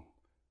song,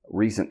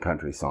 recent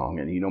country song.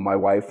 And my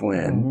wife,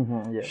 Lynn,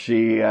 Mhm, yeah.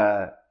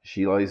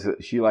 she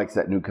likes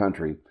that new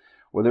country.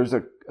 Well, there's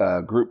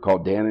a group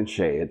called Dan and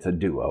Shay. It's a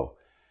duo.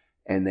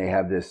 And they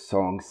have this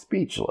song,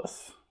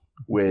 Speechless,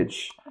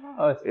 which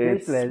Oh,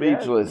 it's Speechless.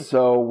 speechless.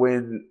 So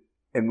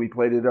and we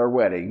played at our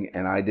wedding,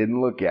 and I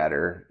didn't look at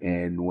her.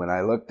 And when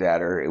I looked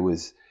at her, it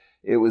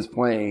was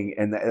playing,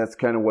 and that's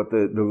kind of what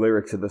the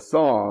lyrics of the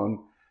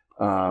song.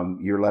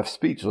 You're left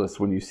speechless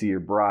when you see your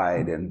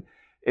bride, and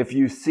if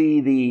you see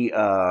the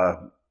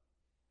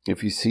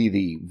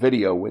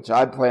video, which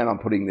I plan on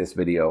putting this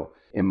video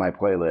in my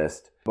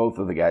playlist, both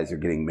of the guys are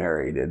getting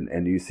married,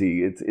 and you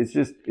see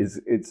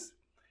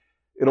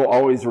it'll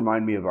always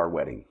remind me of our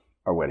wedding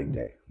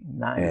day.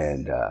 Nice.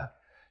 And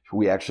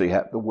we actually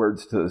have the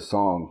words to the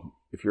song.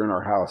 If you're in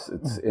our house,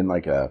 it's in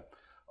like a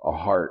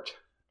heart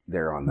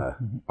there on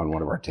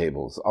one of our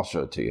tables. I'll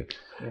show it to you.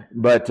 Yeah.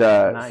 But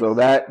Nice. so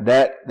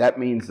that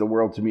means the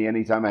world to me.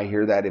 Anytime I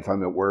hear that, if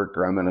I'm at work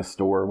or I'm in a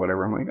store or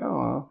whatever, I'm like,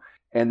 oh.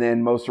 And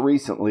then most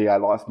recently, I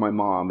lost my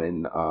mom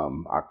in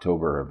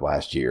October of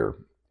last year,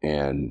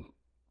 and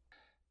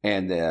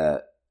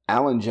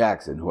Alan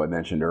Jackson, who I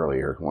mentioned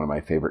earlier, one of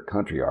my favorite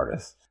country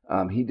artists,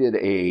 he did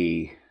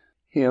a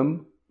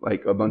hymn,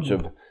 like a bunch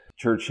of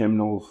church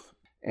hymnals,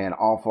 and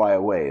I'll Fly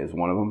Away is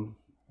one of them.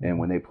 And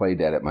when they played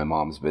that at my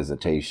mom's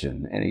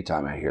visitation,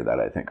 anytime I hear that,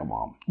 I think of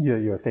Mom.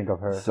 You think of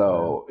her.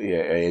 So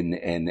yeah,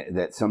 and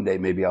that someday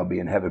maybe I'll be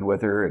in heaven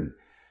with her,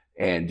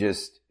 and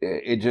just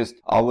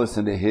I'll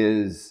listen to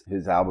his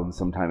album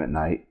sometime at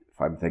night if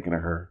I'm thinking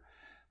of her,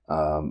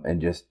 and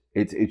just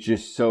it's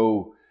just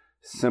so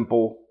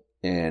simple,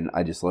 and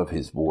I just love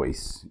his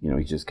voice.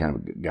 He's just kind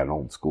of got an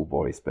old school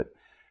voice, but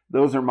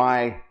those are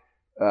my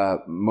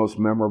most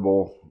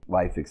memorable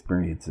life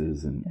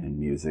experiences and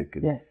music.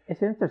 Yeah,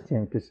 it's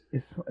interesting because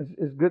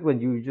it's good when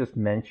you just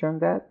mentioned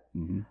that.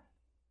 Mm-hmm.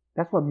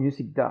 That's what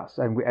music does,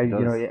 and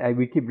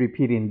we keep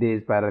repeating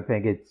this, but I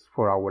think it's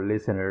for our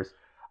listeners.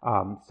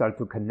 Start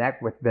to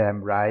connect with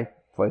them, right?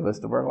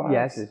 playlist of our lives.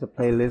 Yes, it's a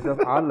playlist of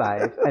our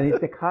lives, and it's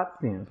the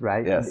cutscenes,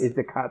 right? Yes. It's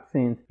the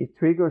cutscenes. It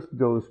triggers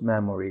those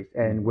memories,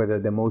 and whether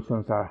the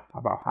emotions are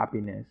about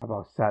happiness,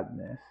 about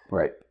sadness,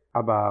 Right.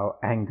 about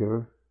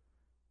anger,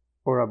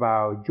 or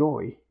about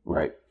joy.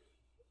 Right.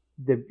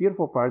 The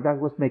beautiful part, that's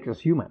what makes us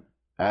human.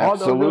 All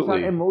those are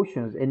Absolutely.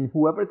 emotions, and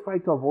whoever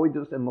tries to avoid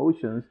those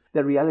emotions,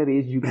 the reality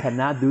is you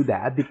cannot do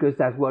that because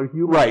that's what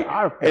humans Right.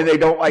 are for. And they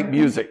don't like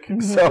music. So.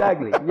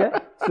 Exactly. Yeah.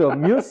 So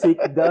music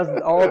does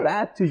all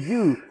that to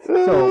you.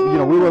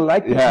 So we would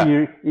like to Yeah.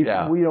 hear if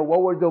Yeah.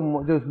 what were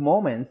those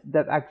moments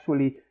that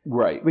actually,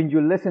 Right. when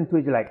you listen to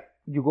it, you're like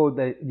you go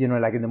like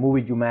in the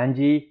movie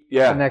Jumanji,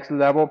 Yeah. the next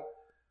level,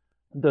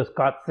 those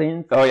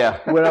cutscenes. Oh, yeah.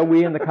 Where are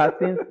we in the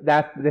cutscenes?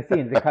 That's the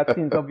scene, the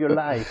cutscenes of your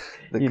life.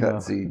 The you know.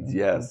 cutscenes.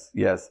 Yes.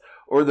 Yes.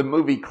 Or the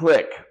movie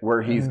Click,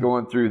 where he's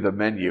going through the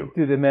menu.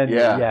 To the menu.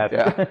 Yeah. Yes.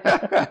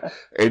 Yeah.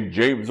 And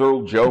James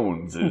Earl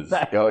Jones is,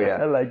 oh, I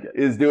yeah, like it.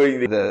 is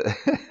doing the,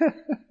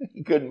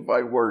 he couldn't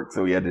find work,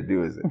 so he had to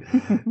do his.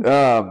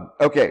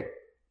 Okay.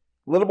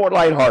 A little more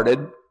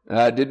lighthearted.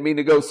 Didn't mean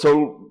to go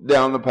so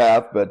down the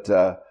path, but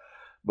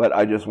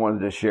I just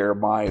wanted to share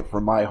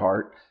from my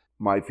heart,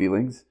 my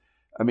feelings.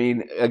 I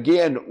mean,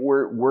 again,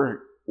 we're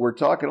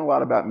talking a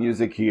lot about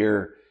music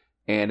here,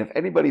 and if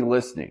anybody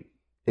listening,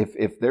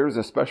 if there's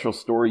a special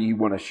story you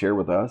want to share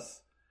with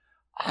us,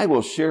 I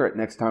will share it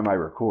next time I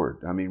record.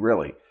 I mean,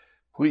 really,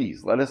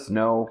 please let us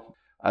know.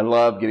 I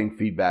love getting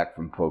feedback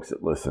from folks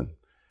that listen.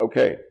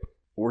 Okay,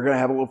 we're going to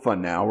have a little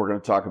fun now. We're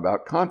going to talk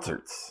about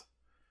concerts.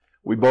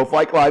 We both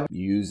like live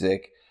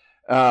music.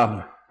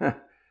 What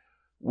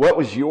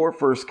was your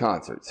first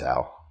concert,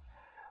 Sal?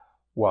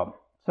 Well,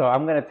 so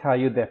I'm going to tell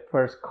you the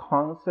first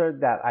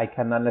concert that I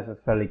cannot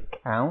necessarily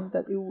count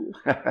that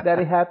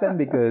it happened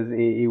because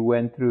it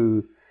went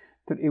through.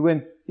 It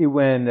went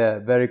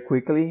very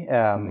quickly.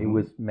 It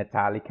was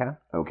Metallica.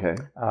 Okay.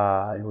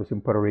 It was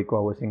in Puerto Rico.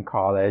 I was in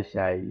college. So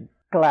I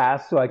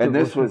could. And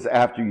this was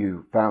after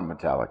you found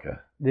Metallica.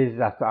 This is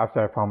after I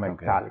found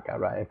Metallica,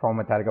 right? I found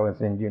Metallica when I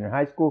was in junior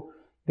high school.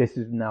 This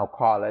is now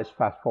college.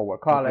 Fast forward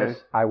college. Okay.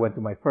 I went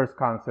to my first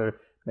concert,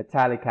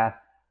 Metallica.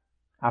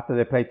 After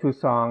they played 2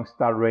 songs,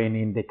 Start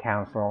Raining, they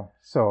canceled.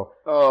 So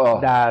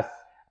that's,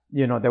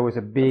 there was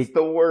a big... It's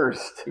the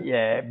worst.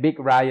 Yeah, big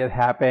riot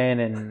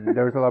happened, and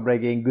there was a lot of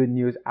breaking. Good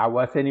news, I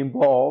wasn't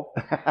involved.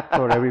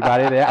 For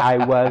everybody there, I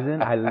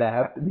wasn't. I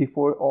left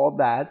before all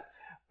that.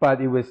 But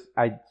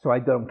so I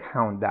don't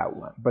count that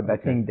one. But I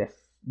think the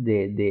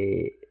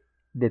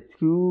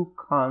two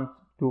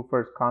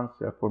first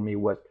concerts for me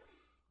was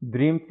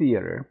Dream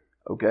Theater.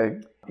 Okay.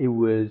 It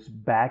was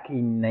back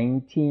in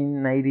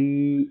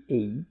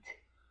 1998.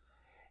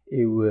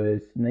 It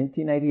was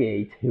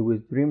 1998. It was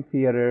Dream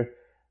Theater,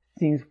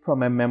 Scenes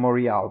from a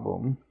Memory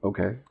album.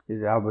 Okay.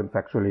 This album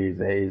actually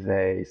is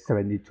a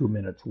 72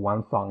 minutes,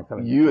 one song.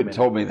 72 You had minutes.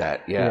 told me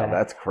that. Yeah,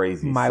 that's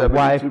crazy. My 72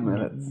 wife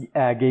minutes.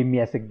 gave me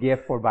as a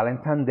gift for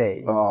Valentine's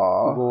Day to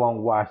go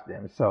and watch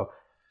them. So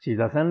she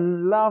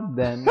doesn't love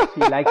them.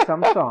 She likes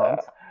some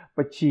songs,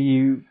 but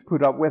she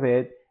put up with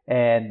it.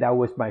 And that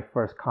was my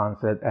first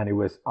concert, and it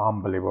was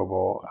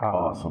unbelievable.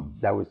 Awesome.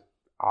 That was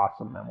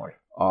awesome memory.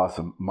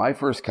 Awesome. My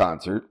first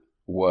concert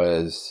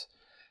was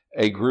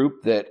a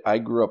group that I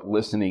grew up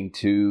listening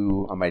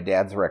to on my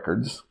dad's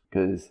records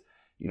because,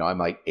 I'm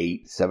like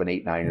 7,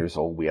 8, 9 years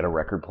old. We had a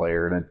record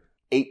player and an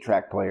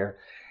 8-track player.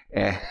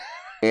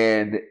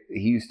 And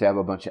he used to have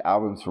a bunch of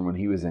albums from when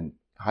he was in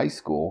high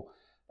school,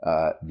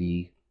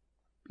 the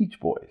Beach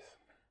Boys.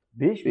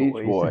 Beach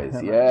Boys,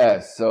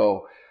 yes.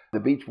 So the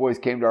Beach Boys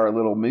came to our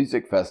little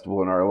music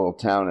festival in our little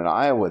town in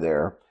Iowa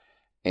there.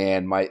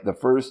 And the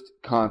first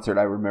concert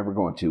I remember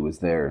going to was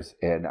theirs.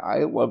 And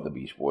I love the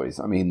Beach Boys.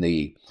 I mean,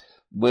 the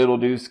Little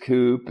Deuce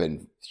Coupe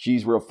and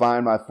She's Real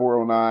Fine, My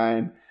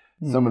 409,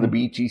 some of the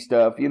beachy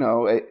stuff.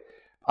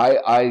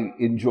 I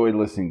enjoyed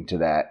listening to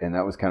that. And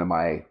that was kind of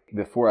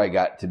before I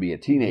got to be a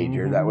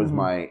teenager, that was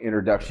my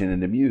introduction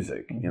into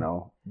music,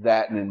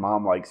 That and then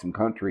Mom liked some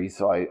country.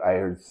 So I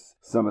heard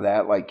some of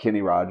that, like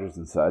Kenny Rogers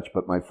and such.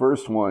 But my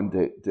first one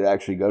to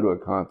actually go to a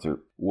concert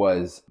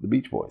was the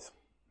Beach Boys.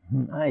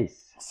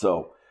 Nice.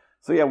 So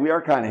yeah, we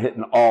are kind of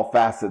hitting all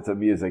facets of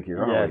music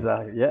here, aren't we?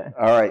 Exactly. Yeah.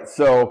 All right.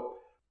 So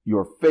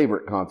your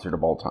favorite concert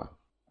of all time?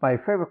 My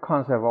favorite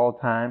concert of all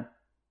time,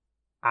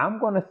 I'm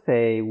going to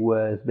say,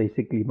 was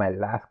basically my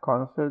last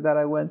concert that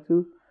I went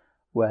to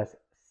was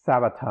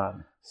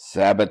Sabaton.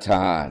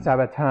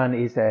 Sabaton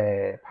is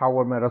a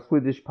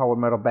Swedish power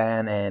metal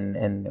band,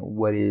 and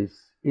what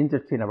is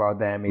interesting about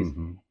them is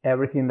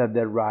everything that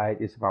they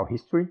write is about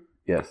history.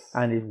 Yes.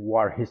 And it's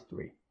war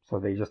history. So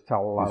they just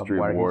tell a lot history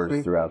of wars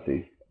history. Throughout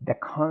the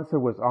concert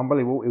was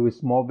unbelievable. It was a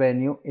small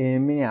venue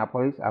in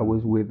Minneapolis. I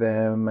was with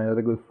my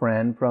other good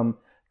friend from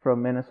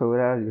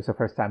Minnesota. It was the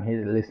first time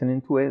he's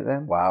listening to it.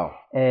 Wow.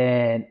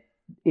 And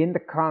in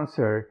the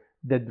concert,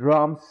 the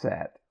drum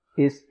set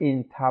is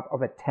in top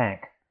of a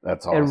tank.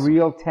 That's awesome. A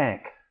real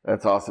tank.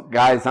 That's awesome.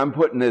 Guys, I'm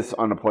putting this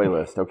on a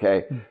playlist,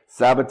 okay?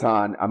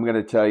 Sabaton, I'm going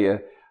to tell you,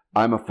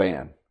 I'm a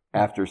fan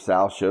after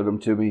Sal showed them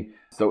to me.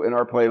 So in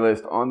our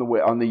playlist on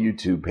the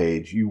YouTube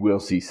page, you will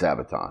see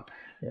Sabaton.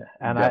 Yeah,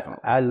 and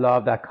Definitely. I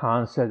love that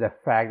concert. The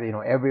fact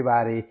that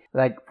everybody,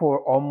 like,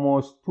 for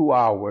almost 2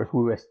 hours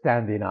we were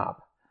standing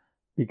up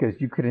because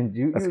you couldn't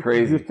do. That's you,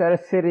 crazy. You started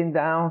sitting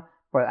down,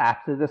 but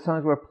after the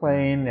songs were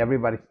playing,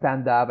 everybody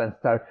stand up and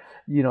start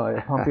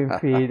pumping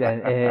feet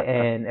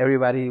and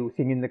everybody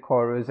singing the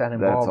chorus and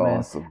That's involvement.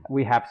 awesome.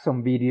 We have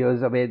some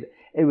videos of it.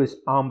 It was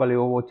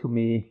unbelievable to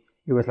me.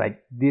 It was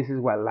like, this is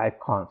what live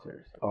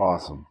concerts.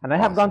 Awesome. And I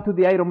have gone to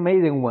the Iron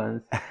Maiden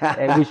ones,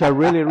 which are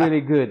really,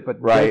 really good.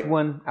 But Right. this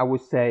one, I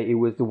would say, it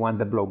was the one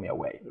that blew me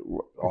away.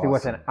 Awesome. It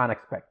was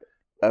unexpected.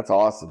 That's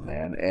awesome,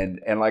 man.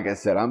 And like I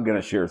said, I'm going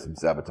to share some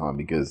Sabaton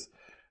because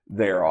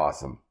they're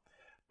awesome.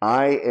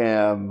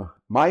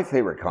 My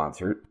favorite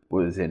concert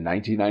was in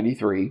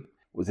 1993,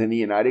 was in the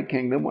United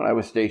Kingdom when I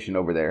was stationed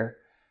over there.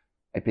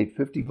 I paid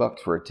 $50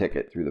 for a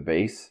ticket through the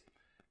base,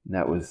 and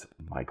that was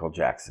Michael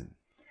Jackson.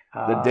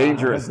 The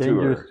Dangerous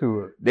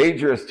Tour.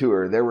 Dangerous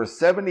Tour. There were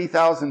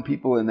 70,000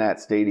 people in that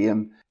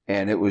stadium,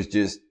 and it was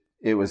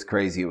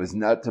crazy. It was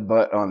nut to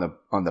butt on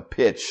the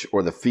pitch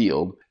or the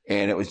field,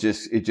 and it's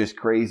just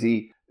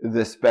crazy.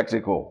 The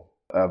spectacle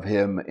of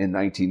him in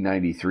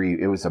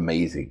 1993, it was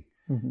amazing.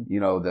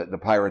 Mm-hmm. The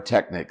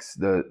pyrotechnics,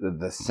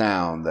 the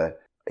sound,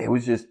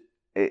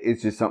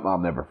 it's just something I'll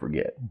never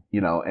forget.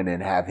 And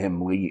then have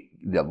him leave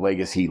the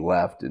legacy he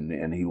left,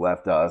 and he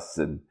left us.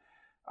 And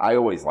I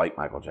always liked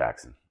Michael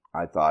Jackson.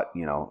 I thought,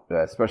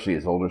 especially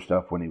his older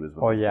stuff when he was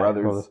with his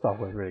brothers. All the stuff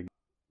was really good.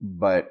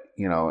 But,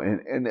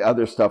 and the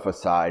other stuff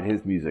aside,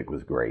 his music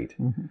was great.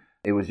 Mm-hmm.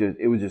 It was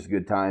just a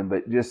good time.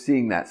 But just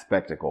seeing that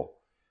spectacle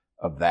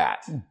of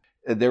that.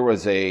 There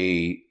was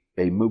a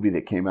movie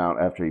that came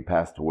out after he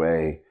passed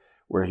away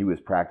where he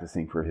was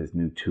practicing for his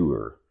new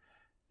tour.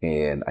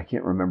 And I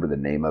can't remember the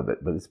name of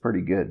it, but it's pretty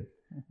good.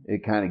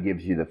 It kind of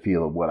gives you the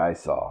feel of what I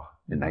saw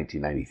in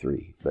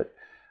 1993. But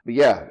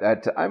yeah,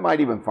 I might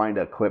even find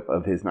a clip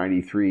of his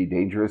 93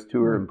 Dangerous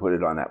Tour and put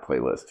it on that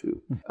playlist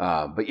too.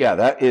 But yeah,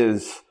 that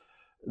is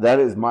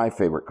my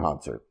favorite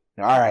concert.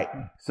 All right.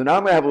 So now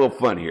I'm going to have a little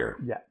fun here.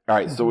 Yeah. All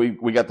right. So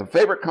we got the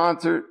favorite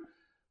concert.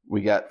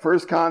 We got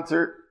first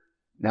concert.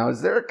 Now,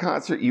 is there a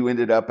concert you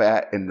ended up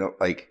at and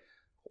like,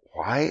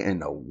 why in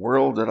the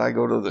world did I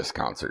go to this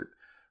concert?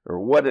 Or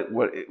what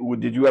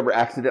did you ever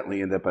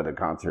accidentally end up at a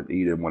concert that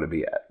you didn't want to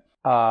be at?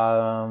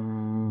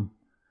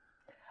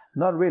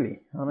 Not really.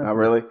 Honestly. Not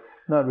really?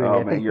 Not really.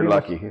 Oh, man, you're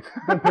lucky. I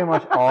think pretty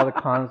much all the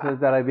concerts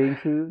that I've been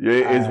to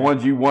is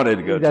ones you wanted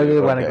to go to. That I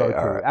want to go to.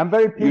 Right. I'm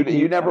very picky.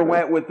 You never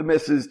went with the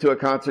missus to a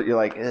concert. You're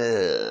like,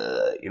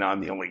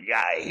 I'm the only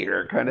guy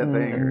here, kind of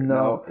thing. Or,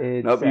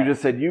 nope. You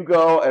just said you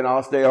go and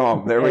I'll stay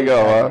home. There we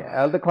go.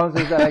 Huh? All the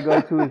concerts that I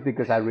go to is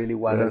because I really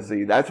want to.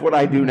 See, that's what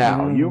I do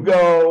now. You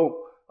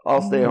go,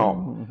 I'll stay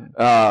home.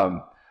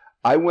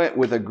 I went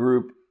with a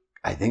group.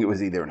 I think it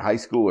was either in high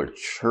school or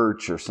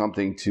church or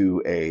something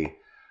to a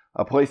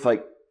place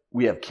like.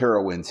 We have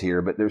Carowinds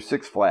here, but there's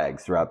Six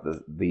Flags throughout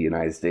the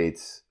United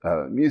States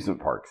amusement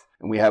parks.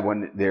 And we had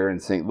one there in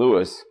St.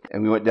 Louis.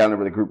 And we went down there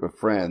with a group of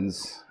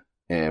friends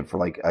and for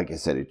like I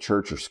said, a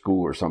church or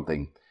school or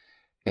something.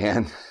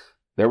 And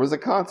there was a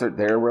concert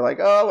there. We're like,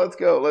 oh, let's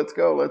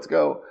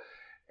go.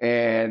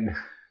 And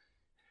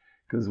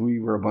because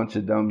we were a bunch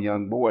of dumb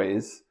young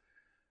boys,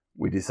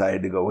 we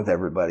decided to go with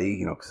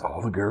everybody, because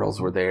all the girls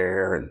were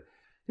there. And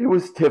it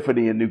was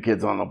Tiffany and New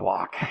Kids on the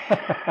Block.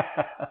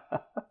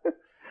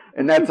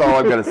 And that's all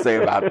I'm going to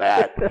say about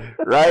that.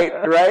 Right?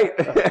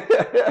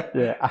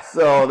 Yeah.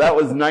 So that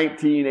was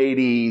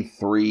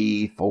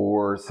 1983,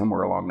 4,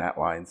 somewhere along that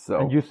line.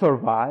 So. And you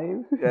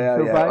survived? Yeah.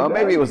 Well,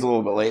 maybe it was a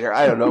little bit later.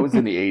 I don't know. It was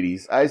in the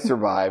 80s. I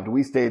survived.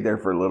 We stayed there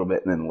for a little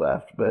bit and then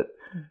left. But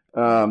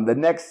the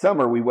next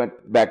summer, we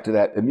went back to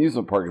that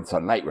amusement park and saw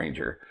Night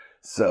Ranger.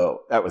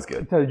 So that was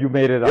good. So you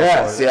made it up.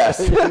 Yes.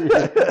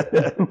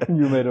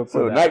 You made up for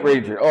so that. Night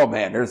Ranger. Oh,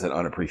 man, there's an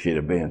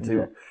unappreciated band, too.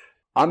 Yeah.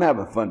 I'm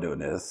having fun doing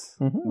this.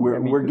 Mm-hmm.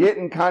 We're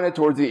getting kind of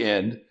towards the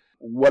end.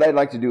 What I'd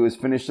like to do is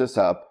finish this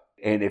up.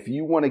 And if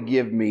you want to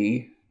give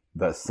me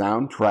the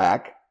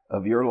soundtrack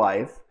of your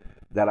life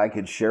that I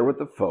could share with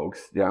the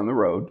folks down the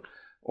road,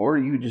 or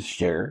you just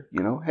share,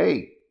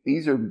 hey,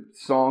 these are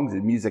songs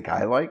and music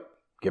I like.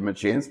 Give them a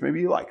chance.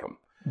 Maybe you like them.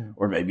 Mm-hmm.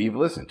 Or maybe you've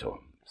listened to them.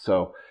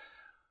 So,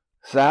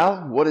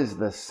 Sal, what is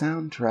the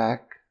soundtrack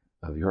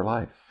of your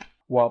life?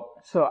 Well,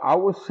 so I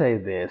would say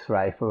this,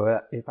 right?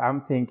 If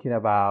I'm thinking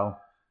about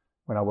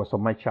when I was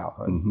on my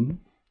childhood,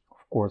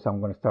 of course, I'm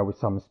going to start with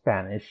some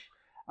Spanish.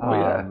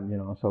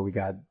 So we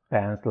got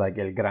bands like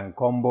El Gran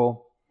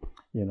Combo,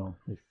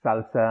 it's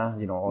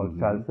salsa, all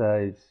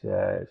salsa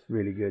is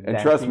really good. And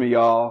trust me,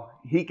 y'all,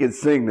 he can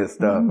sing this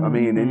stuff. I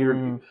mean, and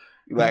you're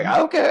like,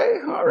 okay,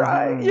 all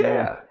right,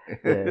 yeah.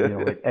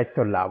 With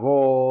Hector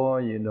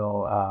Lavoe,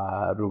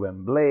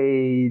 Ruben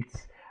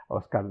Blades,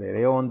 Oscar de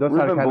Leon.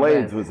 Ruben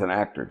Blades was an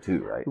actor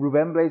too, right?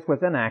 Ruben Blades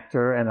was an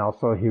actor, and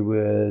also he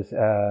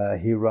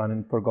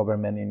ran for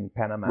government in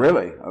Panama.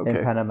 Really? Okay.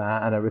 In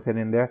Panama and everything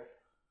in there.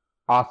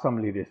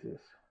 Awesome lyricist.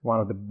 One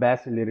of the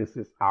best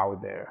lyricists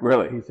out there.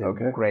 Really? He's a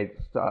great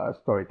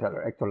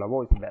storyteller. Hector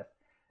Lavoe is the best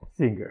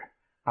singer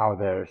out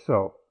there.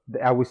 So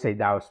I would say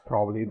that was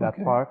probably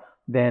that part.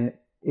 Then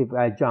if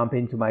I jump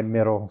into my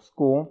middle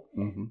school,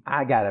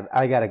 I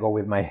gotta go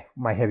with my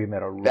heavy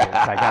metal roots.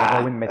 I gotta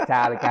go with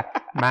Metallica,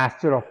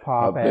 Master of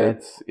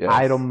Puppets, yes.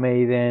 Iron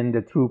Maiden,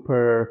 The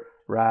Trooper,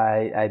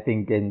 right? I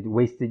think in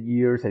Wasted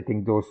Years, I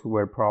think those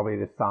were probably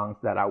the songs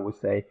that I would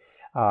say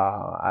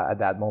at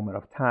that moment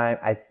of time.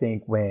 I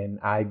think when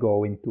I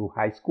go into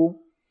high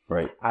school,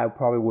 right, I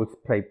probably would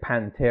play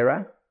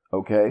Pantera.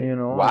 Okay. You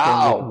know,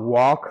 wow.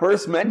 Walk.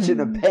 First mention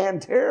of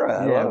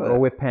Pantera. Yeah, go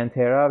with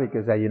Pantera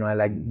because I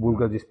like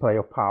Vulgar Display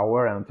of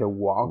Power and to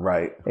Walk.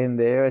 Right. In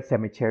there,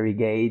 Cemetery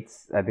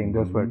Gates. I think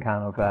those were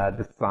kind of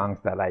the songs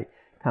that I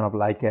kind of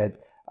like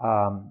it.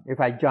 If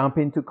I jump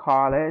into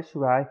college,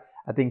 right?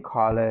 I think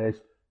college,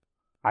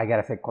 I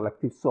gotta say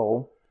Collective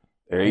Soul.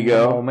 There you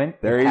go.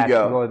 There you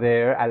go. To go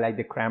there. I like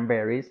the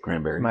Cranberries.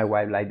 Cranberries. My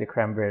wife liked the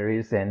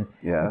Cranberries, and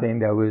I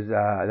think that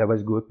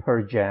was good.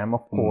 Pearl Jam,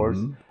 of course,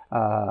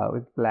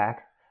 with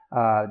Black.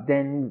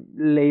 Then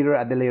later,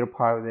 at the later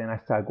part, then I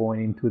started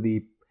going into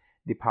the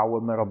power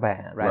metal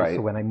band, right?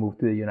 So when I moved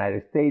to the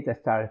United States, I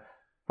started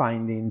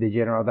finding the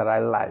genre that I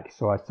like.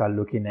 So I started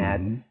looking at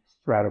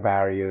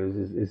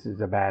Stratovarius. This is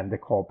a band they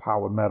call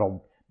power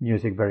metal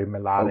music, very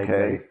melodic,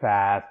 very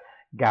fast.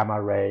 Gamma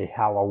Ray,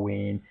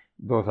 Halloween.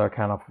 Those are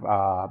kind of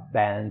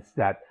bands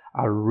that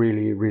are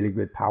really, really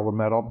good power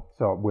metal.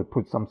 So we'll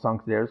put some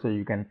songs there so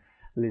you can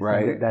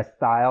listen to that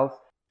styles.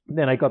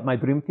 Then I got my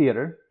Dream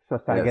Theater. So I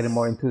started getting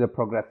more into the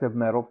progressive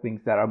metal,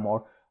 things that are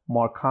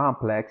more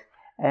complex.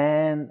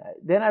 And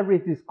then I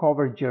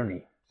rediscovered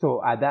Journey.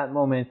 So at that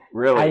moment,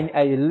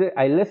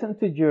 I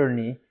listened to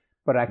Journey,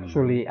 but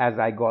actually as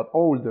I got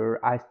older,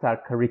 I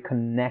started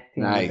reconnecting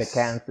with the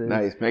Kansas.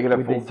 Nice, making a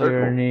full circle. With the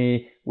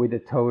Journey, with the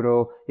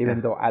Toto.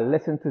 Even though I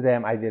listened to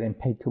them, I didn't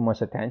pay too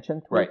much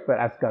attention to it. But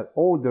as I got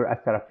older, I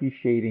started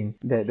appreciating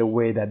the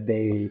way that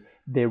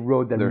they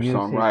wrote their music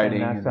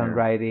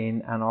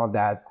songwriting and all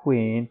that.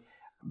 Queen.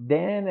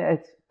 Then I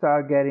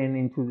started getting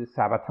into the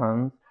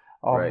Sabatons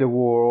of the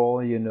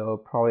world,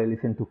 probably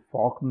listen to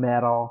folk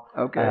metal.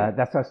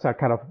 That's how I started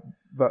kind of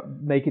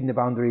making the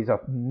boundaries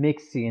of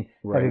mixing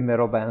heavy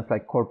metal bands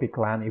like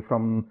Korpiklani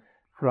from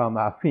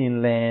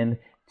Finland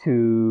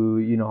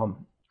to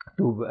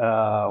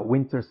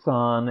Winter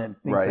Sun and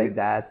things like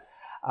that.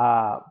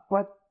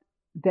 But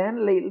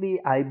then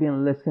lately I've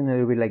been listening a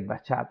little bit like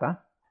bachata,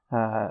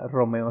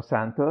 Romeo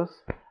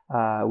Santos,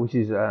 which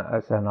is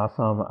an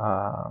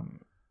awesome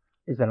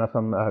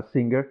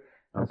singer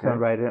and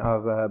songwriter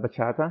of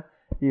bachata,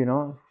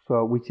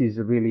 so which is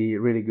really,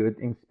 really good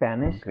in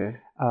Spanish.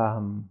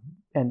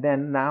 And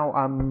then now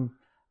I'm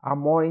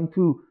more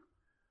into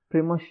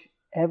pretty much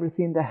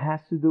everything that has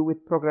to do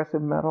with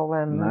progressive metal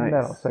and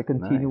metal. So I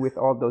continue with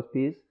all those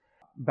pieces.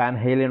 Van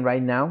Halen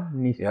right now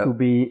needs to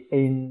be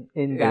in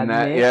that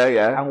mix.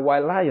 And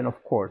White Lion,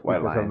 of course,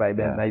 because of my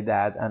band like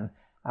that and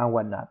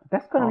whatnot.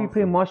 That's going to be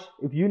pretty much,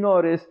 if you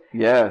notice,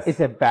 it's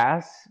a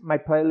vast, my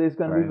playlist is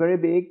going to be very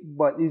big,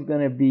 but it's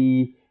going to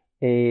be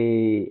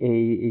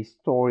a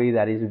story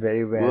that is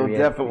very, very... We're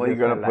definitely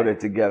going to put it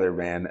together,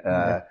 man.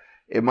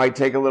 It might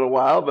take a little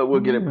while, but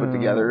we'll get it put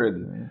together.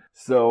 And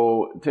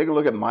so take a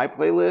look at my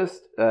playlist.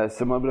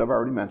 Some of it I've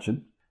already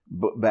mentioned.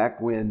 But back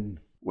when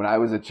I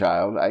was a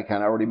child, I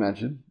kind of already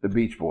mentioned the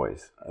Beach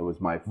Boys. It was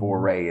my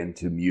foray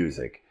into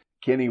music.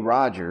 Kenny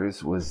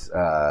Rogers was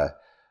a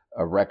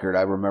record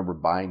I remember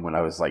buying when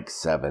I was like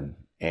 7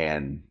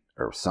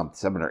 or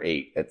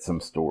 8 at some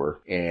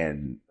store.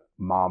 And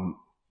Mom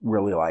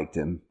really liked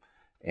him.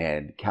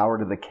 And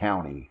Coward of the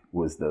County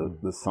was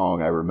the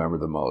song I remember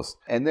the most.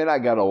 And then I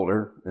got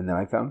older, and then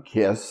I found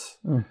Kiss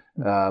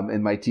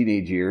in my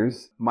teenage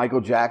years.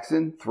 Michael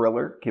Jackson,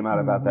 Thriller, came out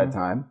about that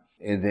time.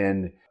 And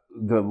then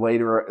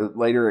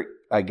later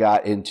I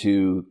got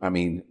into,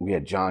 we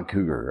had John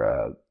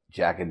Cougar,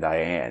 Jack and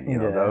Diane,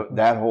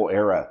 that whole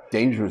era.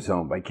 Danger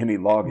Zone by Kenny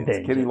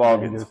Loggins. Kenny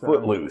Loggins,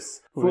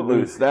 Footloose,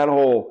 that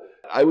whole...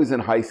 I was in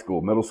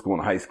middle school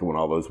and high school when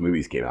all those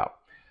movies came out.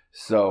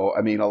 So,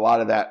 a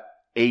lot of that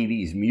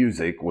 80s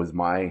music was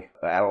my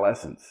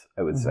adolescence,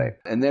 I would say.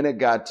 And then it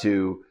got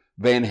to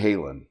Van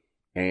Halen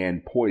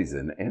and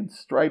Poison and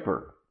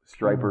Stryper.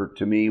 Stryper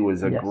to me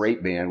was a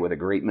great band with a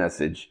great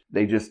message.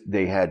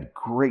 They had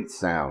great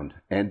sound,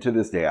 and to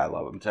this day I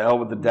love them. To Hell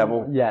with the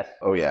Devil. Yes.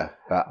 Oh yeah.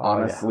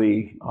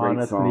 Honestly,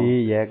 great song.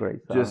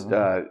 Great song. Just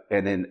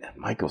and then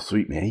Michael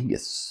Sweet, man, he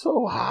gets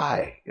so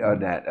high on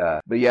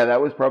that. But yeah,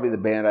 that was probably the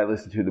band I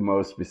listened to the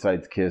most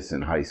besides Kiss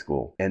in high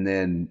school. And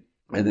then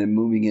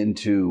moving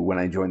into when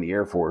I joined the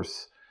Air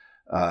Force,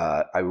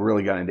 I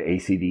really got into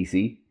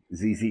AC/DC,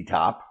 ZZ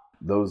Top.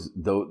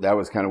 That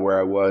was kind of where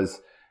I was.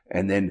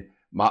 And then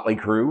Motley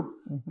Crue.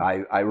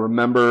 I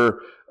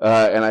remember,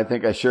 and I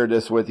think I shared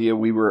this with you.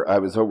 I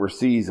was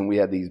overseas and we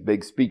had these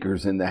big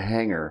speakers in the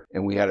hangar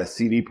and we had a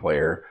CD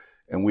player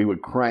and we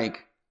would crank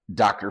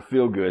Dr.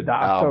 Feelgood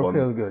album.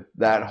 Feelgood.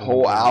 That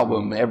whole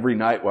album every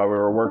night while we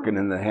were working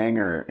in the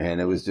hangar.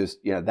 And it was just,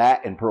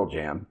 that and Pearl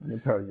Jam.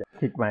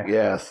 Kick my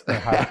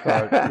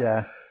heart,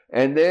 yeah.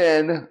 And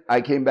then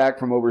I came back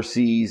from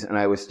overseas and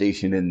I was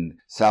stationed in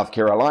South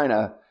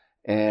Carolina.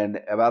 And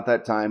about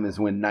that time is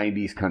when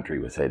 90s country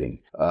was hitting.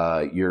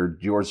 Your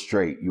George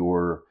Strait,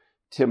 your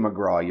Tim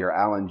McGraw, your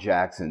Alan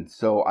Jackson.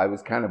 So I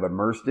was kind of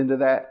immersed into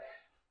that.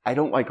 I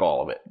don't like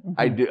all of it.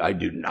 Mm-hmm. I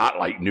do not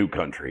like new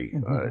country.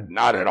 Mm-hmm.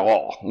 Not at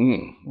all.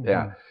 Mm-hmm.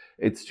 Yeah.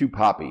 It's too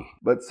poppy.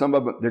 But some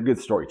of them, they're good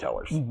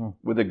storytellers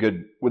with a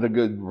good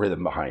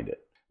rhythm behind it.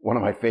 One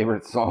of my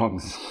favorite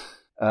songs,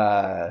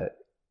 I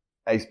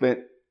spent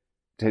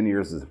 10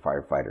 years as a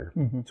firefighter.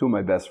 Mm-hmm. Two of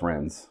my best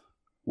friends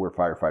were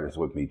firefighters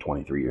with me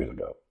 23 years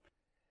ago.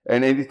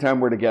 And anytime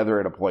we're together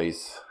at a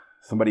place,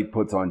 somebody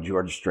puts on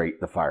George Strait,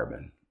 the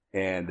Fireman.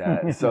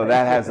 And so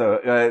that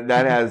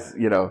has,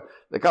 you know,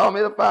 they call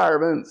me the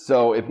Fireman.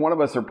 So if one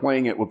of us are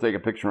playing it, we'll take a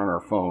picture on our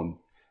phone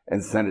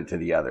and send it to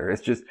the other.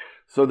 It's just,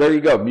 so there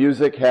you go.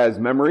 Music has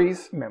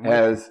memories.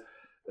 Has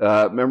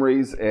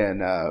memories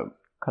and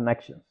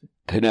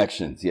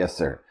Connections, yes,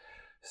 sir.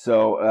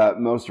 So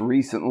most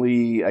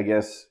recently, I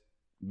guess,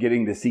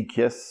 getting to see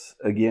Kiss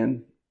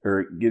again,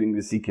 or getting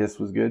to see Kiss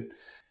was good.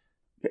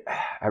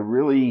 I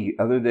really,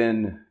 other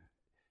than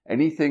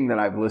anything that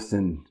I've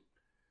listened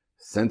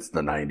since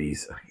the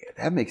 90s,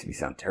 that makes me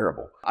sound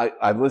terrible.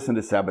 I've listened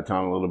to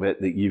Sabaton a little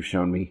bit that you've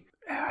shown me.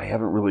 I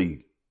haven't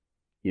really,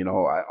 you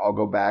know, I'll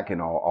go back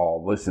and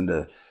I'll listen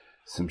to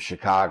some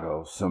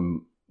Chicago,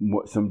 some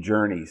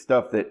Journey,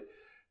 stuff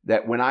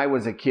that when I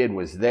was a kid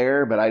was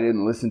there, but I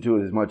didn't listen to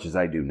it as much as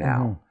I do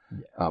now.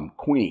 Mm-hmm. Yeah.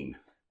 Queen.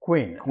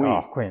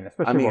 Oh, Queen.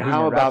 Especially I mean, Bohemian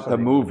how about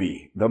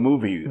Rhapsody. the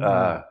movie,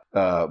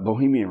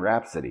 Bohemian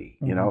Rhapsody?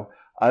 Mm-hmm. You know,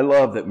 I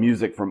love that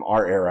music from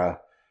our era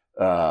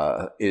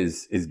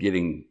is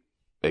getting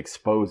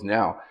exposed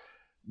now.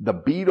 The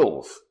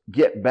Beatles,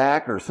 Get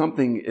Back or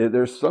something.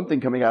 There's something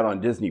coming out on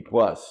Disney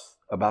Plus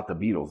about the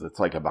Beatles. It's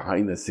like a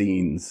behind the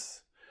scenes.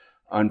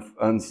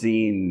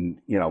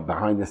 Unseen, you know,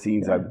 behind the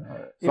scenes. Yeah.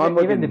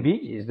 Even the Bee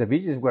Gees. The Bee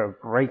Gees were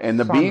great and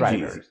the songwriters.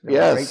 Bee Gees, They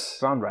yes,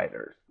 were great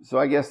songwriters. So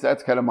I guess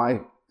that's kind of my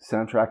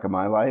soundtrack of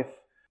my life.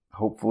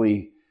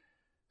 Hopefully,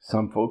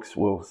 some folks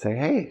will say,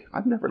 "Hey,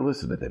 I've never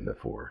listened to them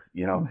before."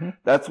 You know,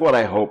 that's what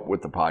I hope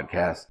with the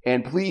podcast.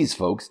 And please,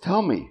 folks,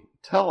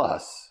 tell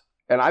us.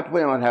 And I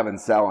plan on having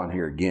Sal on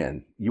here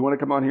again. You want to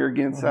come on here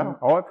again, Sal?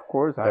 Oh, of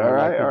course. All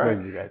right.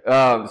 You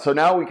guys. So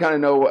now we kind of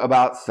know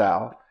about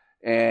Sal.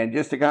 And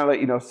just to kind of let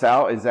you know,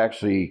 Sal is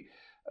actually,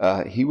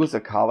 he was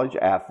a college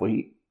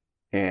athlete,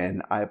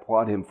 and I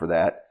applaud him for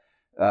that.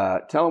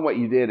 Tell him what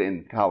you did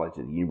in college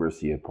at the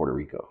University of Puerto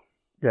Rico.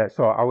 Yeah,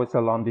 so I was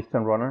a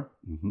long-distance runner.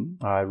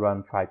 Mm-hmm. I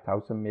run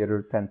 5,000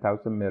 meter,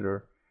 10,000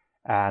 meter,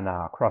 and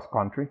cross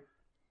country.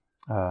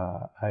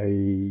 I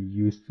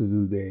used to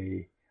do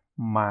the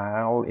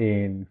mile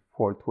in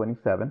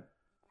 4:27.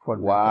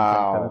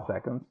 Wow. 7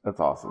 seconds.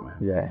 That's awesome, man.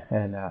 Yeah,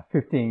 and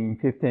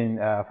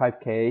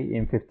 5K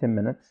in 15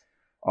 minutes.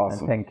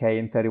 Awesome. And 10K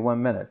in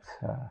 31 minutes.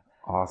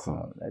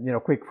 Awesome. You know,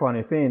 quick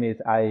funny thing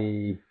is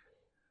I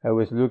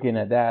was looking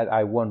at that.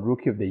 I won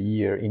Rookie of the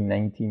Year in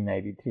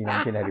 1993,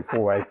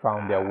 1994. I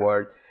found the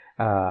award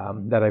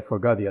that I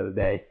forgot the other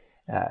day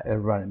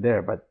running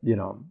there. But, you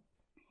know,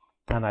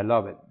 and I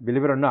love it.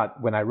 Believe it or not,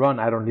 when I run,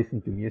 I don't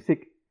listen to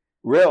music.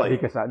 Really?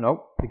 Because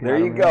there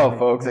you go,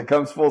 folks. It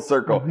comes full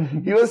circle.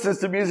 He listens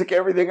to music,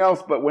 everything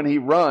else, but when he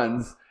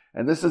runs,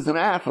 and this is an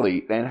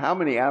athlete, and how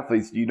many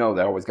athletes do you know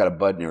that always got a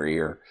bud in their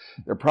ear?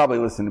 They're probably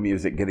listening to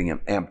music, getting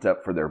them amped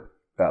up for their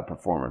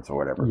performance or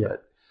whatever. Yeah.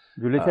 But,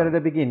 you listen at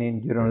the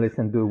beginning, you don't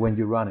listen to when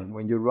you're running.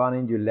 When you're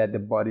running, you let the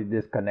body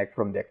disconnect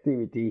from the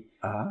activity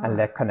and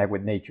let connect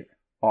with nature.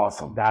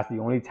 Awesome. That's the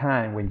only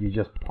time when you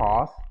just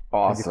pause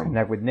and you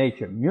connect with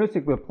nature.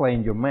 Music will play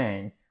in your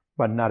mind,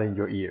 but not in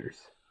your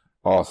ears.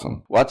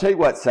 Awesome. Well, I'll tell you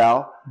what,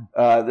 Sal,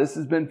 this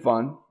has been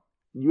fun.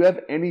 You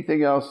have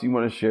anything else you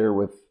want to share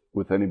with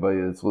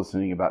anybody that's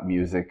listening about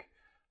music?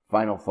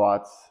 Final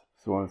thoughts,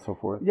 so on and so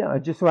forth? Yeah, I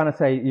just want to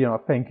say, you know,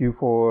 thank you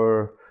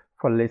for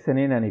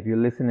listening. And if you're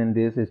listening to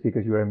this, it's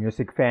because you're a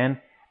music fan.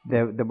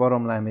 The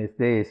bottom line is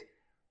this.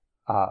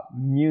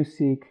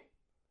 Music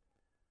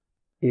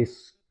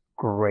is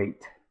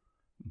great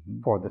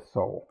for the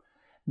soul.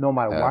 No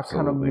matter what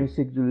kind of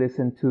music you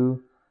listen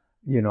to,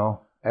 you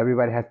know,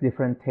 everybody has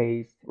different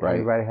tastes. Right.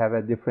 Everybody have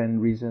a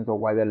different reasons of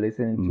why they're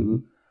listening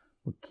to.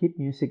 But keep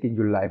music in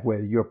your life,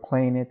 whether you're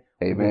playing it,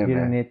 whether you're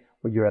hearing it,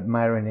 whether you're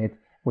admiring it,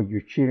 whether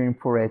you're cheering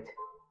for it,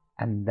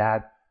 and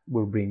that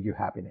will bring you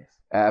happiness.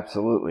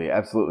 Absolutely,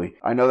 absolutely.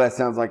 I know that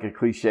sounds like a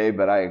cliche,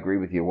 but I agree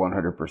with you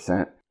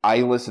 100%.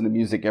 I listen to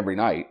music every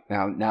night.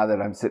 Now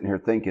that I'm sitting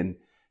here thinking,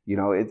 you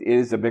know, it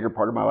is a bigger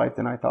part of my life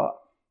than I thought,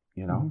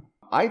 you know.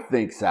 I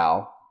think,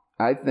 Sal,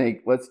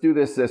 let's do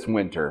this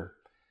winter.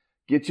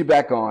 Get you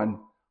back on.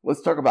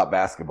 Let's talk about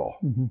basketball.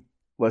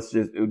 Let's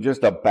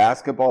just a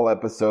basketball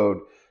episode.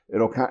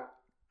 It'll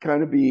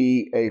kind of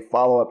be a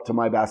follow-up to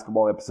my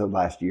basketball episode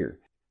last year.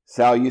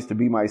 Sal used to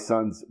be my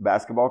son's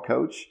basketball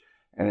coach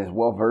and is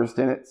well-versed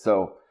in it.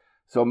 So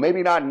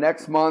maybe not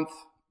next month,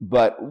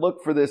 but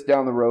look for this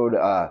down the road.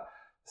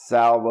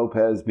 Sal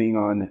Lopez being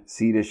on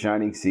Sea to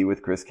Shining Sea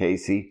with Chris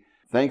Casey.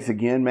 Thanks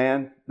again,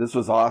 man. This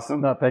was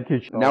awesome. No, thank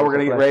you. Now we're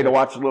going to get ready to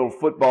watch a little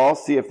football,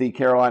 see if the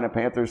Carolina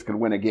Panthers can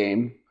win a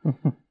game.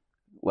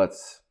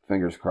 Let's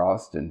Fingers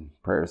crossed and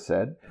prayers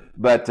said.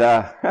 But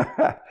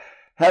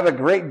have a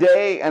great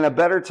day and a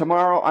better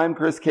tomorrow. I'm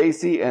Chris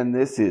Casey, and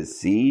this is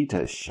Sea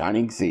to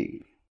Shining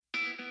Sea.